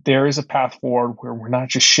there is a path forward where we're not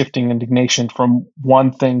just shifting indignation from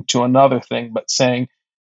one thing to another thing, but saying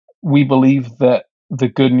we believe that the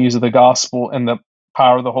good news of the gospel and the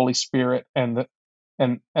power of the Holy Spirit and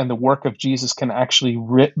the work of Jesus can actually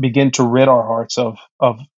begin to rid our hearts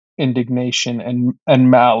of indignation and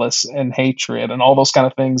malice and hatred and all those kind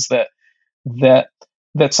of things that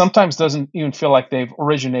sometimes doesn't even feel like they've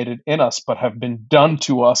originated in us, but have been done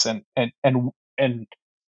to us and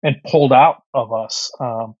pulled out of us,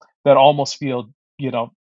 that almost feel,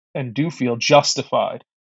 and do feel justified.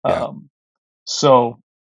 I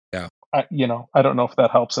don't know if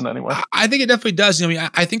that helps in any way. I think it definitely does.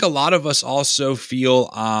 I think a lot of us also feel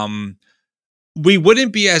we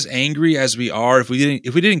wouldn't be as angry as we are if we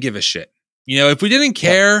didn't give a shit. If we didn't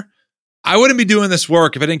care, I wouldn't be doing this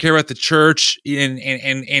work if I didn't care about the church and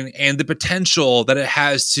the potential that it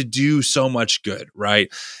has to do so much good, right?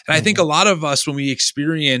 And I think a lot of us, when we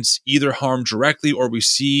experience either harm directly or we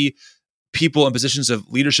see people in positions of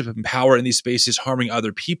leadership and power in these spaces harming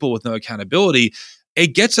other people with no accountability,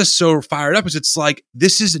 it gets us so fired up because it's like,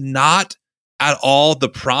 this is not at all the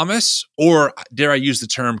promise, or dare I use the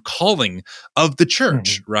term, calling of the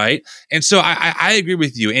church, right? And so I agree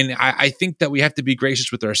with you. And I think that we have to be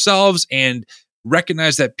gracious with ourselves and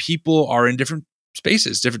recognize that people are in different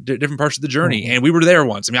spaces, different parts of the journey. And we were there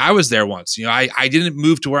once. I was there once. I didn't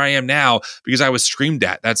move to where I am now because I was screamed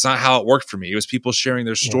at. That's not how it worked for me. It was people sharing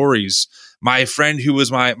their stories. My friend who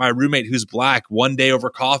was my roommate who's Black, one day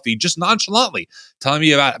over coffee, just nonchalantly telling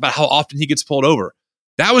me about how often he gets pulled over.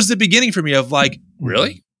 That was the beginning for me of like,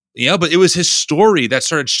 really? But it was his story that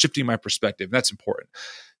started shifting my perspective. And that's important.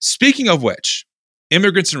 Speaking of which,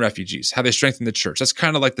 immigrants and refugees, how they strengthen the church. That's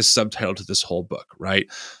kind of like the subtitle to this whole book, right?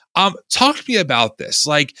 Talk to me about this.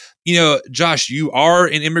 Like, Josh, you are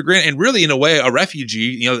an immigrant and really in a way a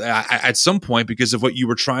refugee, at some point because of what you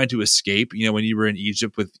were trying to escape, when you were in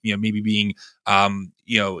Egypt with, maybe being,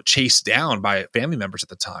 chased down by family members at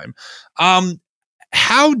the time.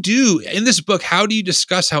 In this book, how do you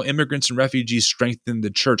discuss how immigrants and refugees strengthen the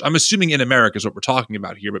church? I'm assuming in America is what we're talking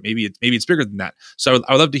about here, but maybe it's bigger than that. So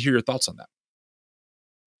I would love to hear your thoughts on that.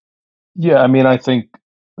 Yeah, I think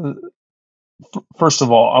first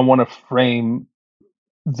of all, I want to frame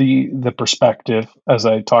the perspective as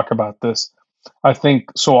I talk about this. I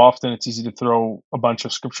think so often it's easy to throw a bunch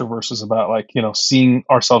of scripture verses about, like, seeing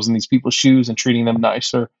ourselves in these people's shoes and treating them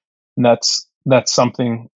nicer, and that's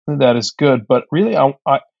something that is good. But really,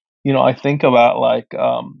 I think about, like,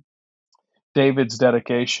 David's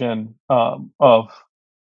dedication of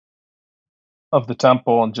the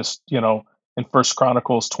temple, and just in First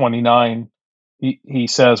Chronicles 29, he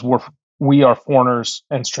says, we are foreigners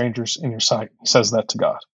and strangers in your sight. He says that to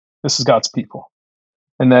God. This is God's people.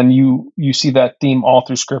 And then you see that theme all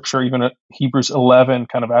through Scripture, even at Hebrews 11,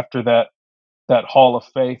 kind of after that hall of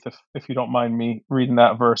faith. If you don't mind me reading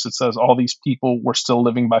that verse, it says, all these people were still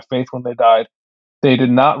living by faith when they died. They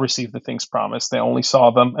did not receive the things promised. They only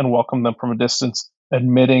saw them and welcomed them from a distance,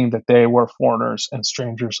 admitting that they were foreigners and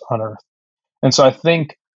strangers on earth. And so I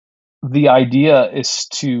think the idea is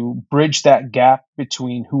to bridge that gap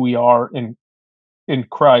between who we are in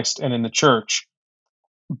Christ and in the church,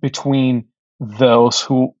 between those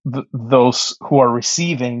who are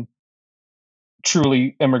receiving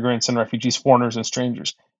truly immigrants and refugees, foreigners and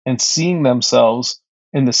strangers, and seeing themselves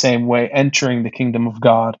in the same way, entering the kingdom of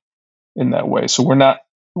God in that way. So we're not,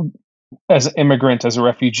 as an immigrant, as a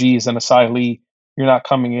refugee, as an asylee, you're not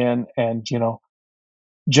coming in and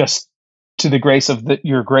just to the grace of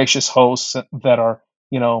your gracious hosts that are,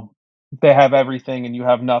 they have everything and you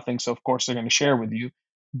have nothing, so of course they're going to share with you.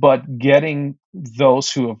 But getting those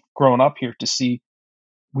who have grown up here to see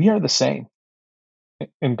we are the same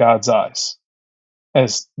in God's eyes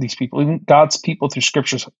as these people, even God's people through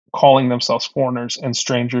scriptures calling themselves foreigners and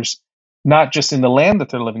strangers, not just in the land that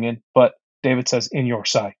they're living in, but David says, in your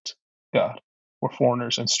sight, God, we're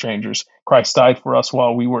foreigners and strangers. Christ died for us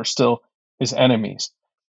while we were still his enemies.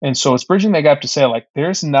 And so it's bridging that gap to say, like,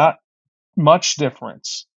 there's not much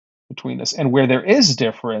difference between us. And where there is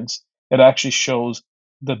difference, it actually shows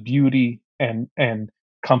the beauty and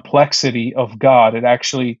complexity of God. It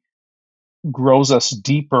actually grows us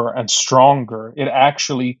deeper and stronger. It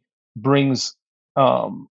actually brings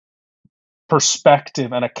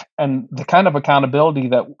perspective and the kind of accountability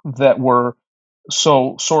that we're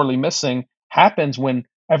so sorely missing happens when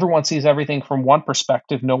everyone sees everything from one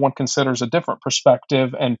perspective. No one considers a different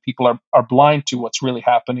perspective, and people are blind to what's really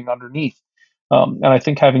happening underneath. And I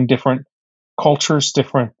think having different cultures,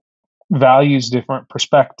 different values, different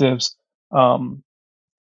perspectives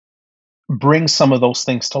brings some of those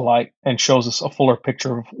things to light and shows us a fuller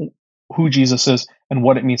picture of who Jesus is and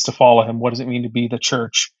what it means to follow him. What does it mean to be the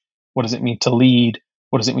church? What does it mean to lead?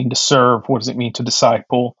 What does it mean to serve? What does it mean to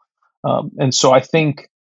disciple? And so I think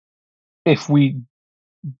if we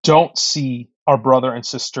don't see our brother and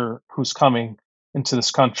sister who's coming into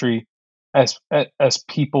this country as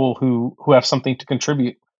people who have something to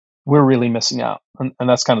contribute, we're really missing out. And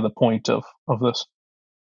that's kind of the point of this.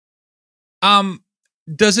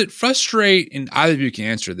 Does it frustrate, and either of you can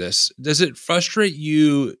answer this, does it frustrate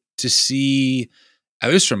you to see, at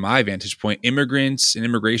least from my vantage point, immigrants and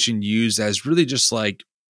immigration used as really just like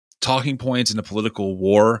talking points in a political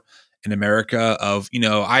war in America? Of,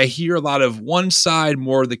 I hear a lot of one side,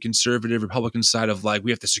 more the conservative Republican side, of like,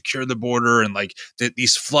 we have to secure the border, and like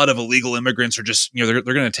these flood of illegal immigrants are just, they're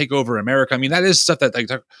going to take over America. I mean, that is stuff that like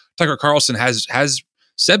Tucker Carlson has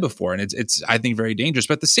said before, and it's I think very dangerous.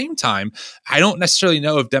 But at the same time, I don't necessarily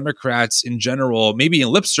know if Democrats in general, maybe in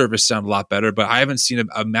lip service, sound a lot better, but I haven't seen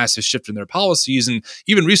a massive shift in their policies. And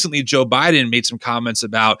even recently, Joe Biden made some comments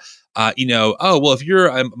about, oh, well, if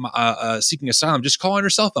you're seeking asylum, just call on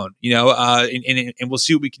your cell phone, and we'll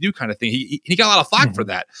see what we can do, kind of thing. He got a lot of flack for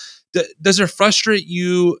that. Does it frustrate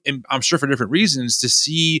you, and I'm sure for different reasons, to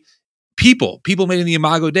see people made in the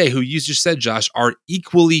Imago Dei, who you just said, Josh, are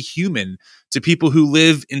equally human to people who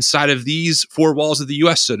live inside of these four walls of the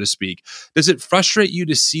U.S., so to speak? Does it frustrate you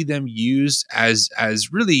to see them used as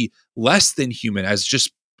really less than human, as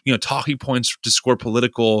just talking points to score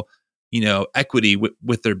political equity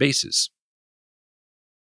with their bases?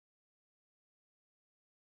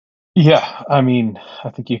 Yeah, I mean, I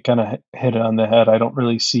think you kind of hit it on the head. I don't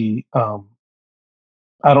really see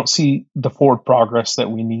I don't see the forward progress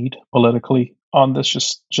that we need politically on this.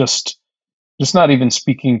 Just not even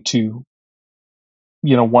speaking to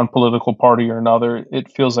one political party or another.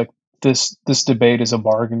 It feels like this debate is a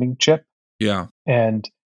bargaining chip. Yeah, and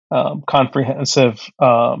comprehensive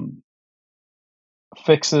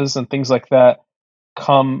fixes and things like that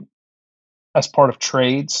come as part of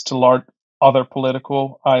trades to large other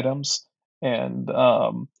political items, and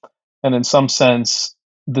in some sense,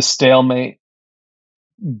 the stalemate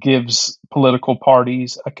gives political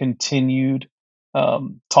parties a continued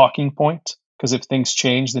talking point, because if things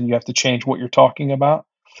change, then you have to change what you're talking about.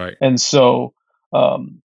 Right. And so,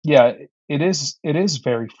 yeah, it is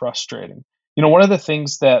very frustrating. One of the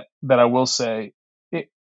things that I will say, it,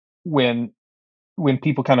 when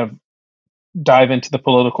people kind of dive into the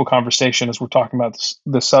political conversation as we're talking about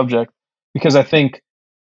this subject, because I think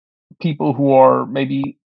people who are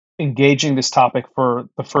maybe engaging this topic for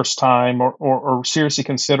the first time, or seriously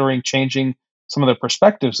considering changing some of their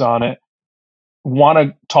perspectives on it, want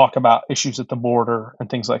to talk about issues at the border and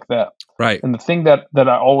things like that. Right. And the thing that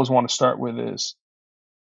I always want to start with is,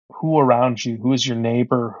 who around you, who is your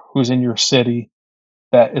neighbor, who's in your city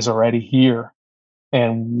that is already here,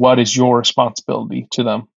 and what is your responsibility to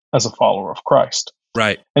them as a follower of Christ?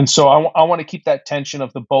 Right. And so I want to keep that tension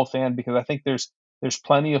of the both and, because I think there's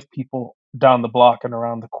plenty of people down the block and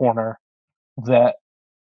around the corner that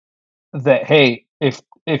hey,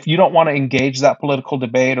 if you don't want to engage that political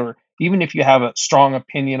debate, or even if you have a strong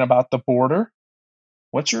opinion about the border,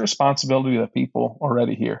 what's your responsibility to the people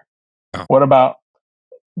already here? Oh. What about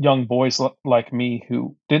young boys like me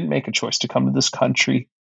who didn't make a choice to come to this country,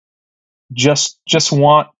 just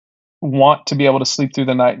want to be able to sleep through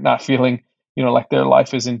the night, not feeling like their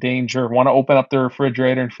life is in danger, want to open up their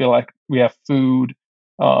refrigerator and feel like we have food?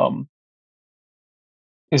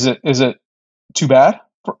 Is it too bad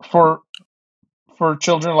for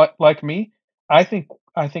children like me? I think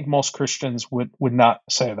most Christians would not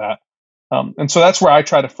say that. And so that's where I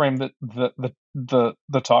try to frame the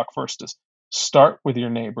talk first, is start with your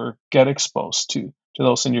neighbor, get exposed to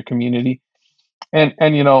those in your community. And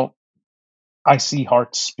I see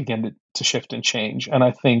hearts begin to shift and change. And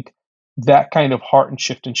I think that kind of heart and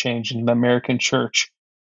shift and change in the American church,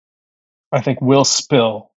 I think, will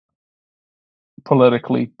spill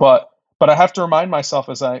politically. But I have to remind myself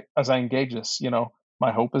as I engage this,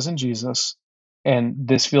 my hope is in Jesus. And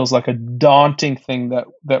this feels like a daunting thing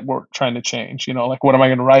that we're trying to change. Like, what am I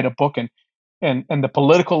going to write a book, and the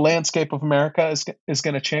political landscape of America is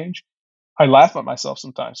going to change? I laugh at myself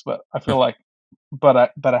sometimes, but I feel like, but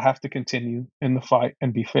I have to continue in the fight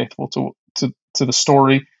and be faithful to the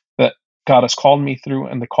story that God has called me through,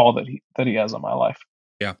 and the call that he has on my life.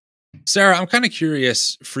 Yeah. Sarah, I'm kind of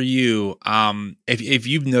curious for you, if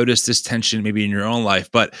you've noticed this tension maybe in your own life,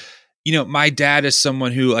 but my dad is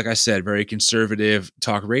someone who, like I said, very conservative,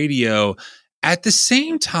 talk radio. At the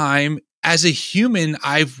same time, as a human,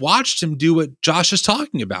 I've watched him do what Josh is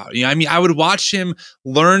talking about. I would watch him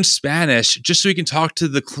learn Spanish just so he can talk to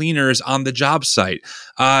the cleaners on the job site.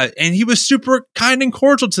 And he was super kind and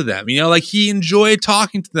cordial to them. Like, he enjoyed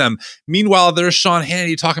talking to them. Meanwhile, there's Sean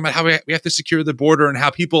Hannity talking about how we have to secure the border and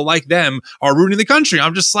how people like them are ruining the country.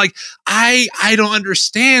 I'm just like, I don't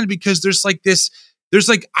understand, because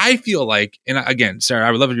I feel like, and again, Sarah,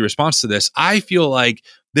 I would love your response to this. I feel like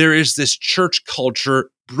there is this church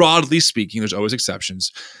culture, broadly speaking, there's always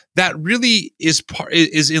exceptions, that really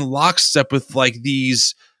is in lockstep with like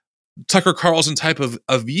these Tucker Carlson type of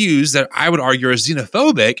views that I would argue are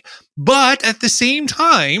xenophobic. But at the same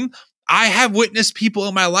time, I have witnessed people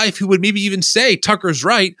in my life who would maybe even say, Tucker's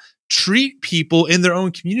right, treat people in their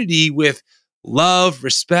own community with love,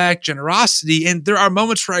 respect, generosity. And there are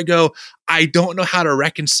moments where I go, I don't know how to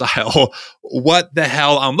reconcile what the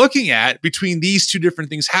hell I'm looking at between these two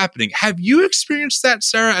different things happening. Have you experienced that,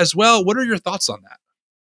 Sarah, as well? What are your thoughts on that?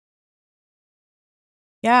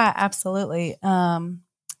 Yeah, absolutely. I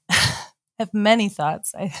have many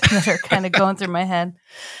thoughts that are kind of going through my head.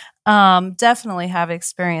 Definitely have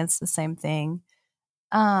experienced the same thing.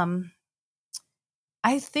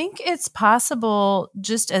 I think it's possible,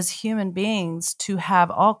 just as human beings, to have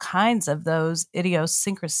all kinds of those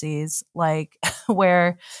idiosyncrasies, like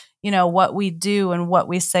where, what we do and what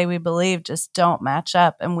we say we believe just don't match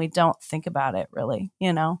up, and we don't think about it really,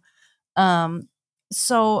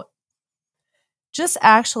 So just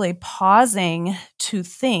actually pausing to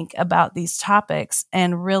think about these topics,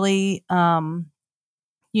 and really,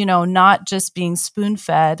 not just being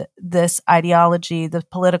spoon-fed this ideology, the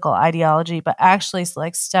political ideology, but actually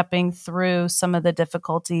like stepping through some of the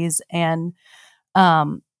difficulties. And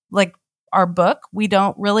like our book, we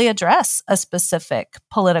don't really address a specific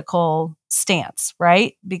political stance,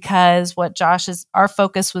 right? Because our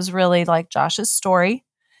focus was really like Josh's story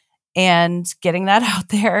and getting that out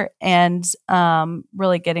there, and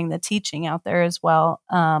really getting the teaching out there as well.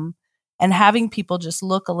 And having people just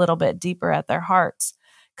look a little bit deeper at their hearts.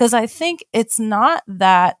 Because I think it's not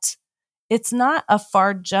a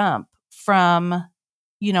far jump from,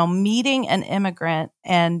 meeting an immigrant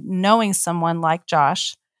and knowing someone like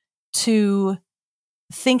Josh to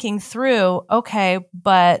thinking through, okay,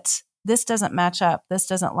 but this doesn't match up. This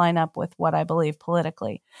doesn't line up with what I believe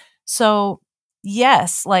politically. So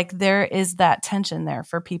yes, like there is that tension there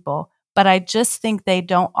for people, but I just think they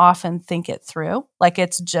don't often think it through. Like,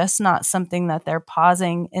 it's just not something that they're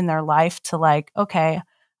pausing in their life to like, okay,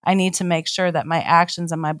 I need to make sure that my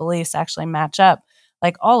actions and my beliefs actually match up.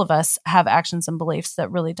 Like, all of us have actions and beliefs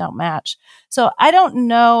that really don't match. So I don't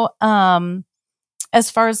know, as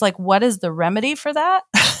far as like, what is the remedy for that?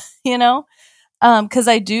 you know, because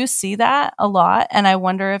I do see that a lot. And I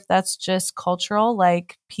wonder if that's just cultural,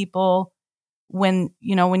 like people, when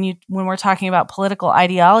we're talking about political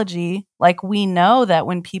ideology, like we know that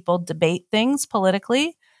when people debate things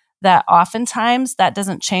politically, that oftentimes that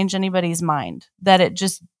doesn't change anybody's mind, that it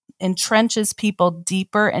just entrenches people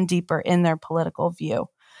deeper and deeper in their political view.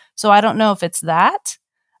 So I don't know if it's that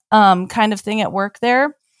kind of thing at work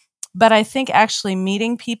there, but I think actually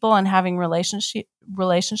meeting people and having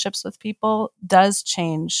relationships with people does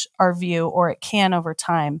change our view, or it can over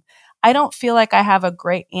time. I don't feel like I have a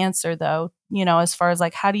great answer though, as far as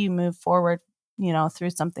like, how do you move forward,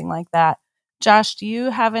 through something like that? Josh, do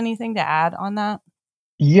you have anything to add on that?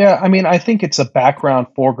 Yeah, I mean, I think it's a background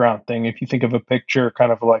foreground thing. If you think of a picture,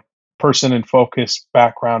 kind of like person in focus,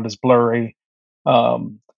 background is blurry,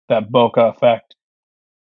 that bokeh effect.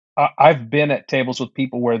 I've been at tables with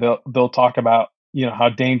people where they'll talk about how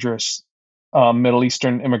dangerous Middle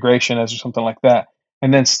Eastern immigration is or something like that,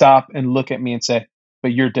 and then stop and look at me and say,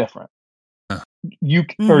 "But you're different." You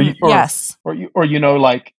yes,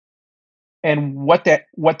 like, and what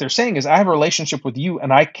they're saying is, I have a relationship with you,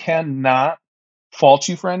 and I cannot fault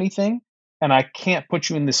you for anything, and I can't put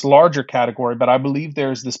you in this larger category, but I believe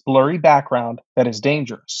there's this blurry background that is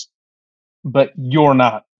dangerous, but you're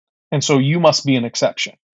not, and so you must be an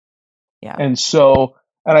exception. Yeah. And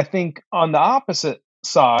I think on the opposite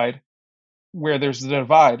side, where there's the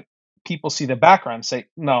divide, people see the background and say,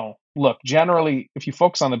 no, look, generally, if you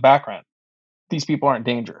focus on the background, these people aren't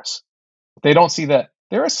dangerous. They don't see that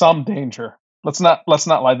there is some danger. Let's not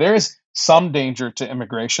lie. There is some danger to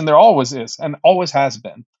immigration. There always is, and always has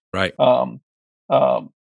been. Right.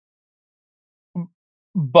 But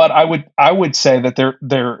I would say that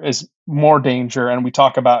there is more danger, and we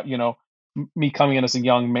talk about me coming in as a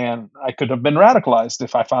young man. I could have been radicalized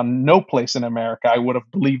if I found no place in America. I would have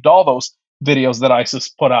believed all those videos that ISIS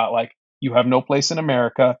put out, like, you have no place in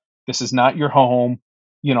America. This is not your home.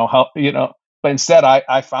 But instead,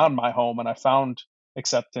 I found my home, and I found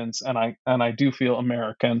acceptance, and I do feel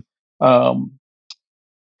American.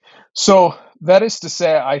 So that is to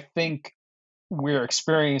say, I think we're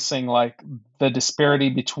experiencing like the disparity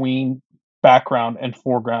between background and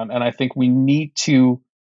foreground, and I think we need to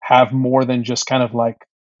have more than just kind of like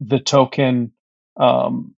the token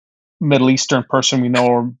Middle Eastern person we know,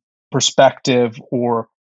 or perspective, or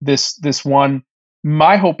this one.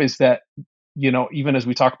 My hope is that even as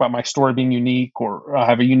we talk about my story being unique, or I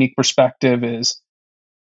have a unique perspective, is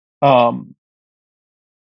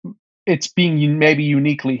it's being maybe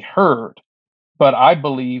uniquely heard. But I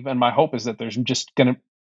believe, and my hope is that there's just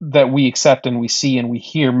that we accept and we see and we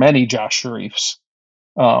hear many Josh Sherifs.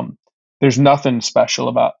 There's nothing special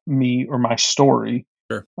about me or my story.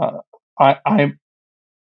 Sure. I'm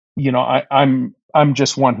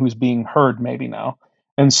just one who's being heard maybe now,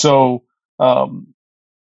 and so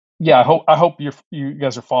I hope you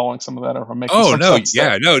guys are following some of that, or making some sense.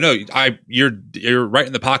 You're right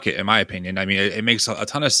in the pocket, in my opinion. I mean, it makes a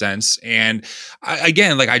ton of sense, and I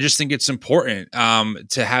just think it's important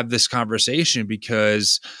to have this conversation,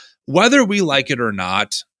 because whether we like it or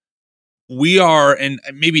not, we are, and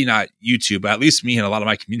maybe not you two, but at least me and a lot of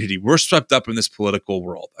my community, we're swept up in this political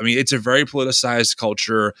world. I mean, it's a very politicized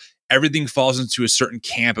culture. Everything falls into a certain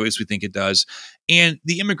camp, at least we think it does. And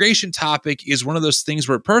the immigration topic is one of those things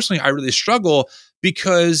where personally I really struggle,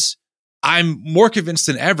 because I'm more convinced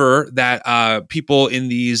than ever that people in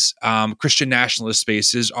these Christian nationalist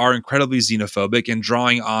spaces are incredibly xenophobic and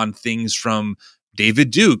drawing on things from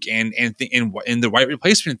David Duke and the white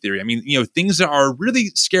replacement theory. I mean, things that are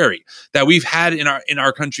really scary that we've had in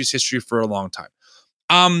our country's history for a long time.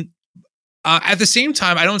 At the same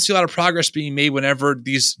time, I don't see a lot of progress being made whenever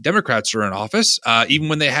these Democrats are in office, even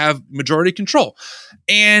when they have majority control.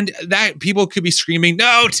 And that people could be screaming,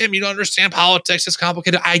 "No, Tim, you don't understand politics. It's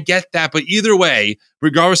complicated." I get that. But either way,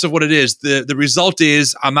 regardless of what it is, the result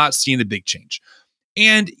is I'm not seeing a big change.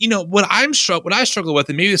 And, what I struggle with,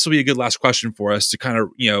 and maybe this will be a good last question for us to kind of,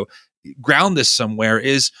 ground this somewhere,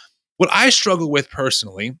 is what I struggle with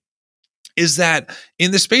personally is that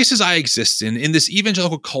in the spaces I exist in this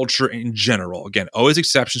evangelical culture in general, again, always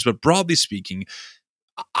exceptions, but broadly speaking,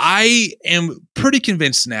 I am pretty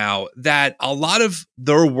convinced now that a lot of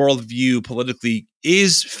their worldview politically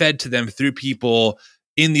is fed to them through people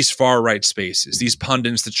in these far right spaces, these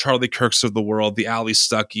pundits, the Charlie Kirks of the world, the Ali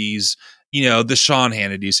Stuckeys, the Sean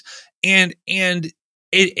Hannitys. and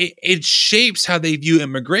it shapes how they view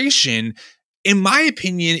immigration. In my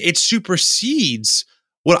opinion, it supersedes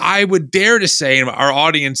what I would dare to say, and our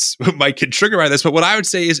audience might get triggered by this, but what I would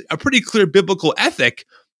say is a pretty clear biblical ethic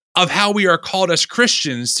of how we are called as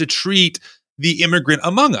Christians to treat the immigrant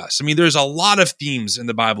among us. I mean, there's a lot of themes in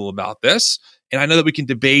the Bible about this, and I know that we can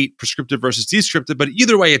debate prescriptive versus descriptive, but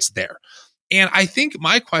either way, it's there. And I think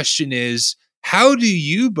my question is, how do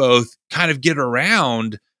you both kind of get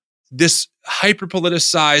around this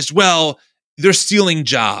hyper-politicized, well, they're stealing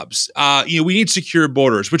jobs. We need secure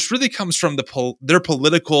borders, which really comes from their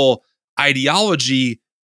political ideology,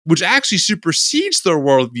 which actually supersedes their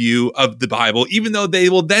worldview of the Bible, even though they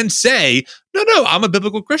will then say, no, I'm a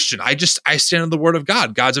biblical Christian. I stand on the word of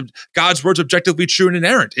God. God's word's objectively true and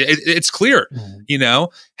inerrant. It's clear,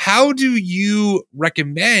 How do you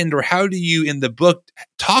recommend, or how do you in the book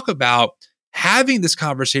talk about having this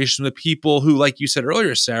conversation with people who, like you said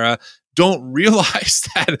earlier, Sarah, don't realize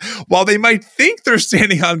that while they might think they're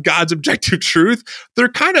standing on God's objective truth, they're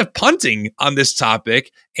kind of punting on this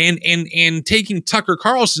topic and taking Tucker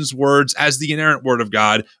Carlson's words as the inerrant word of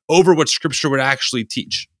God over what Scripture would actually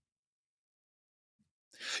teach.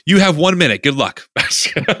 You have 1 minute. Good luck.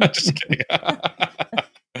 Just kidding.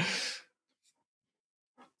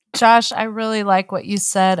 Josh, I really like what you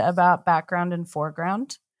said about background and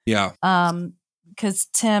foreground. Yeah. Because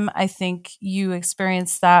Tim, I think you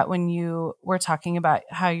experienced that when you were talking about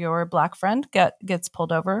how your Black friend gets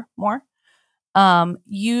pulled over more.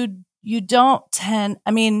 You don't tend,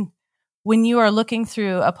 when you are looking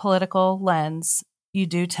through a political lens, you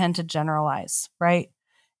do tend to generalize, right?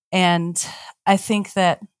 And I think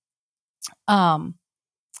that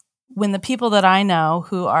when the people that I know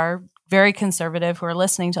who are very conservative, who are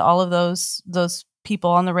listening to all of those people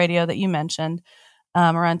on the radio that you mentioned,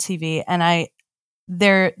 or on TV, and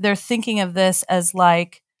they're thinking of this as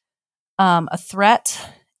like a threat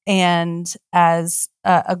and as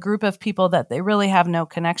a group of people that they really have no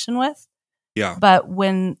connection with. Yeah. But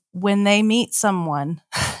when they meet someone,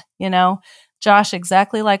 Josh,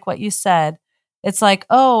 exactly like what you said, it's like,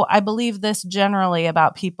 oh, I believe this generally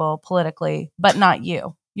about people politically, but not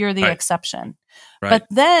you. You're the exception. Right. But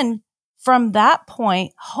then from that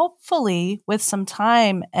point, hopefully with some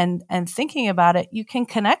time and thinking about it, you can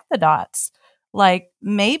connect the dots. Like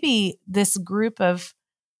maybe this group of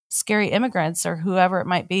scary immigrants or whoever it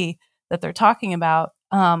might be that they're talking about,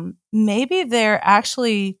 maybe they're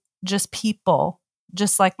actually just people,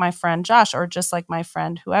 just like my friend Josh, or just like my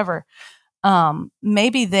friend whoever.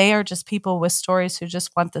 Maybe they are just people with stories who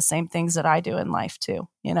just want the same things that I do in life too,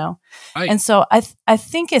 Right. And so I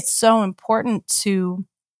think it's so important to,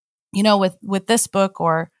 with this book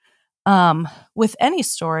or with any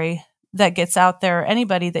story that gets out there,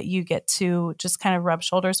 anybody that you get to just kind of rub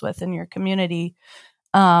shoulders with in your community,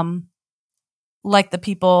 like the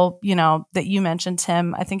people, that you mentioned,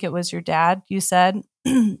 Tim, I think it was your dad, you said.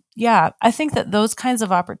 Yeah, I think that those kinds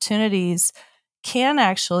of opportunities can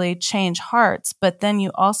actually change hearts, but then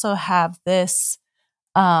you also have this,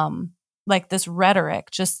 this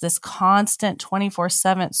rhetoric, just this constant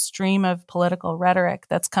 24/7 stream of political rhetoric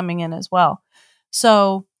that's coming in as well.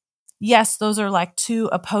 So yes, those are like two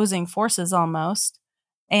opposing forces almost.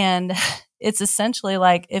 And it's essentially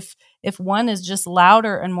like if one is just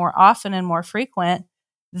louder and more often and more frequent,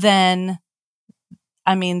 then,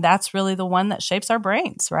 that's really the one that shapes our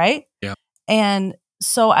brains, right? Yeah. And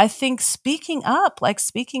so I think speaking up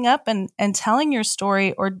and telling your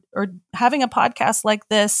story or having a podcast like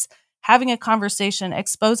this, having a conversation,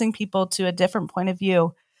 exposing people to a different point of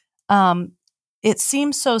view, it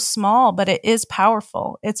seems so small, but it is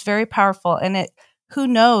powerful. It's very powerful. And who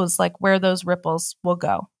knows where those ripples will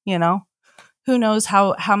go, Who knows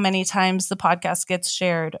how many times the podcast gets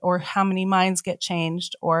shared or how many minds get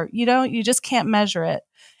changed, or, you just can't measure it.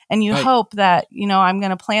 And you hope that, I'm going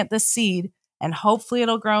to plant this seed and hopefully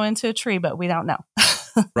it'll grow into a tree, but we don't know.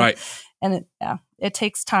 Right. And it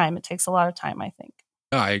takes time. It takes a lot of time, I think.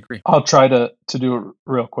 Oh, I agree. I'll try to do it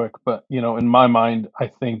real quick, but in my mind, I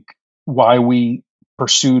think why we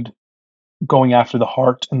pursued going after the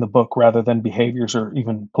heart in the book rather than behaviors or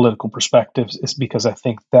even political perspectives is because I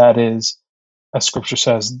think that is, as Scripture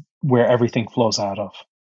says, where everything flows out of.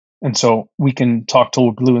 And so we can talk till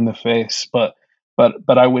we're blue in the face, but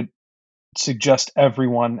I would suggest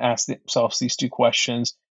everyone ask themselves these two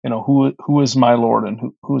questions. Who is my Lord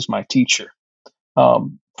and who is my teacher?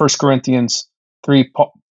 1 Corinthians 3,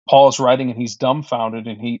 Paul is writing and he's dumbfounded,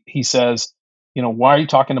 and he says, why are you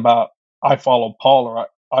talking about I follow Paul or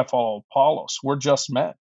I follow Apollos? We're just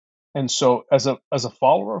men. And so as a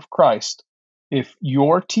follower of Christ, if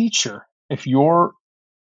your teacher, if your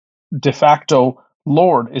de facto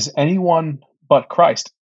Lord is anyone but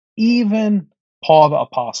Christ. Even Paul the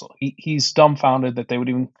apostle, he's dumbfounded that they would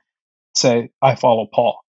even say, I follow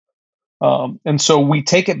Paul. And so we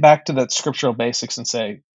take it back to that scriptural basics and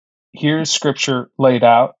say, here's scripture laid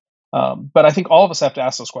out. But I think all of us have to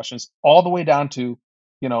ask those questions all the way down to,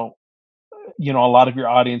 a lot of your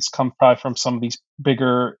audience come probably from some of these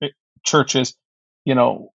bigger churches,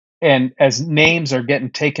 and as names are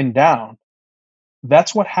getting taken down,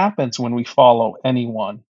 that's what happens when we follow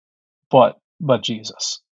anyone but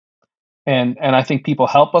Jesus. And I think people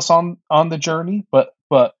help us on the journey, but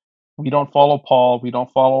we don't follow Paul, we don't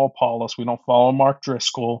follow Apollos, we don't follow Mark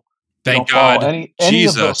Driscoll, we Thank don't follow God. any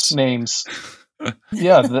of those names.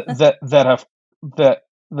 Yeah, that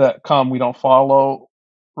come. We don't follow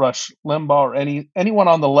Rush Limbaugh or anyone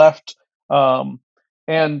on the left, and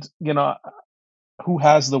who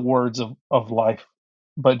has the words of life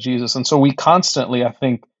but Jesus. And so we constantly, I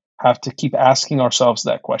think, have to keep asking ourselves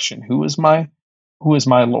that question: Who is my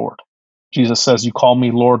Lord? Jesus says, "You call me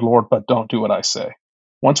Lord, Lord, but don't do what I say."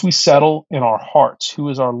 Once we settle in our hearts who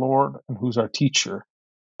is our Lord and who's our teacher,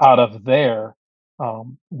 out of there,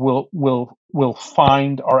 we'll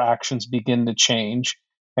find our actions begin to change,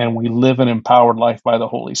 and we live an empowered life by the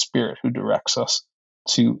Holy Spirit who directs us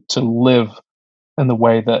to live in the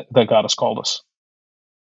way that God has called us.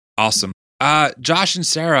 Awesome. Josh and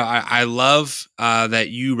Sarah, I love that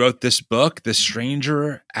you wrote this book, The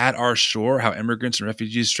Stranger at Our Shore, How Immigrants and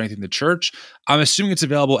Refugees Strengthen the Church. I'm assuming it's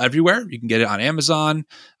available everywhere. You can get it on Amazon,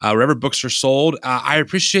 wherever books are sold. I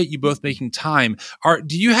appreciate you both making time.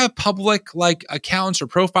 Do you have public accounts or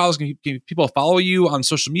profiles? Can people follow you on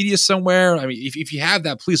social media somewhere? I mean, if you have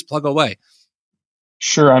that, please plug away.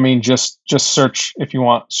 Sure. I mean, just search, if you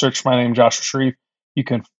want, search my name, Joshua Sherif. You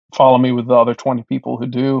can follow me with the other 20 people who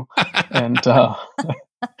do. And no,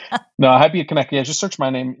 happy to connect. Yeah, just search my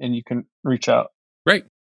name and you can reach out. Great.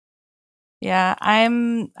 Yeah,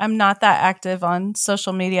 I'm not that active on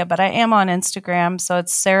social media, but I am on Instagram. So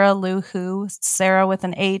it's Sarah Lewho, Sarah with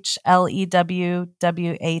an H, LEWWHO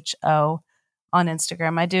on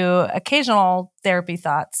Instagram. I do occasional therapy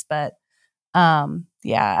thoughts, but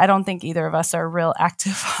yeah, I don't think either of us are real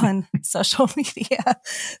active on social media.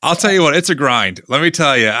 I'll tell you what, it's a grind. Let me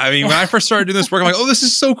tell you. I mean, when I first started doing this work, I'm like, oh, this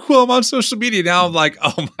is so cool. I'm on social media. Now I'm like,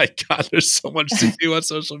 oh my God, there's so much to do on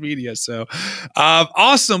social media. So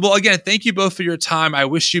awesome. Well, again, thank you both for your time. I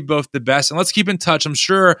wish you both the best, and let's keep in touch. I'm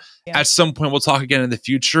sure at some point we'll talk again in the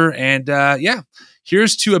future. And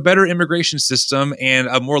here's to a better immigration system and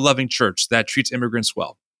a more loving church that treats immigrants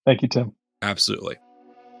well. Thank you, Tim. Absolutely.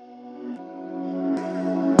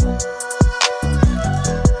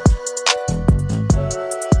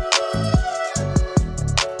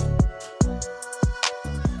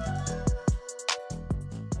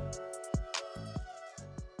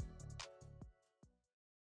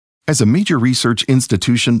 As a major research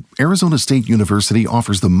institution, Arizona State University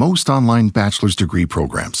offers the most online bachelor's degree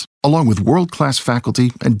programs, along with world-class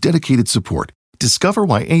faculty and dedicated support. Discover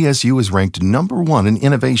why ASU is ranked #1 in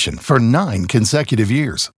innovation for 9 consecutive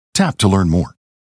years. Tap to learn more.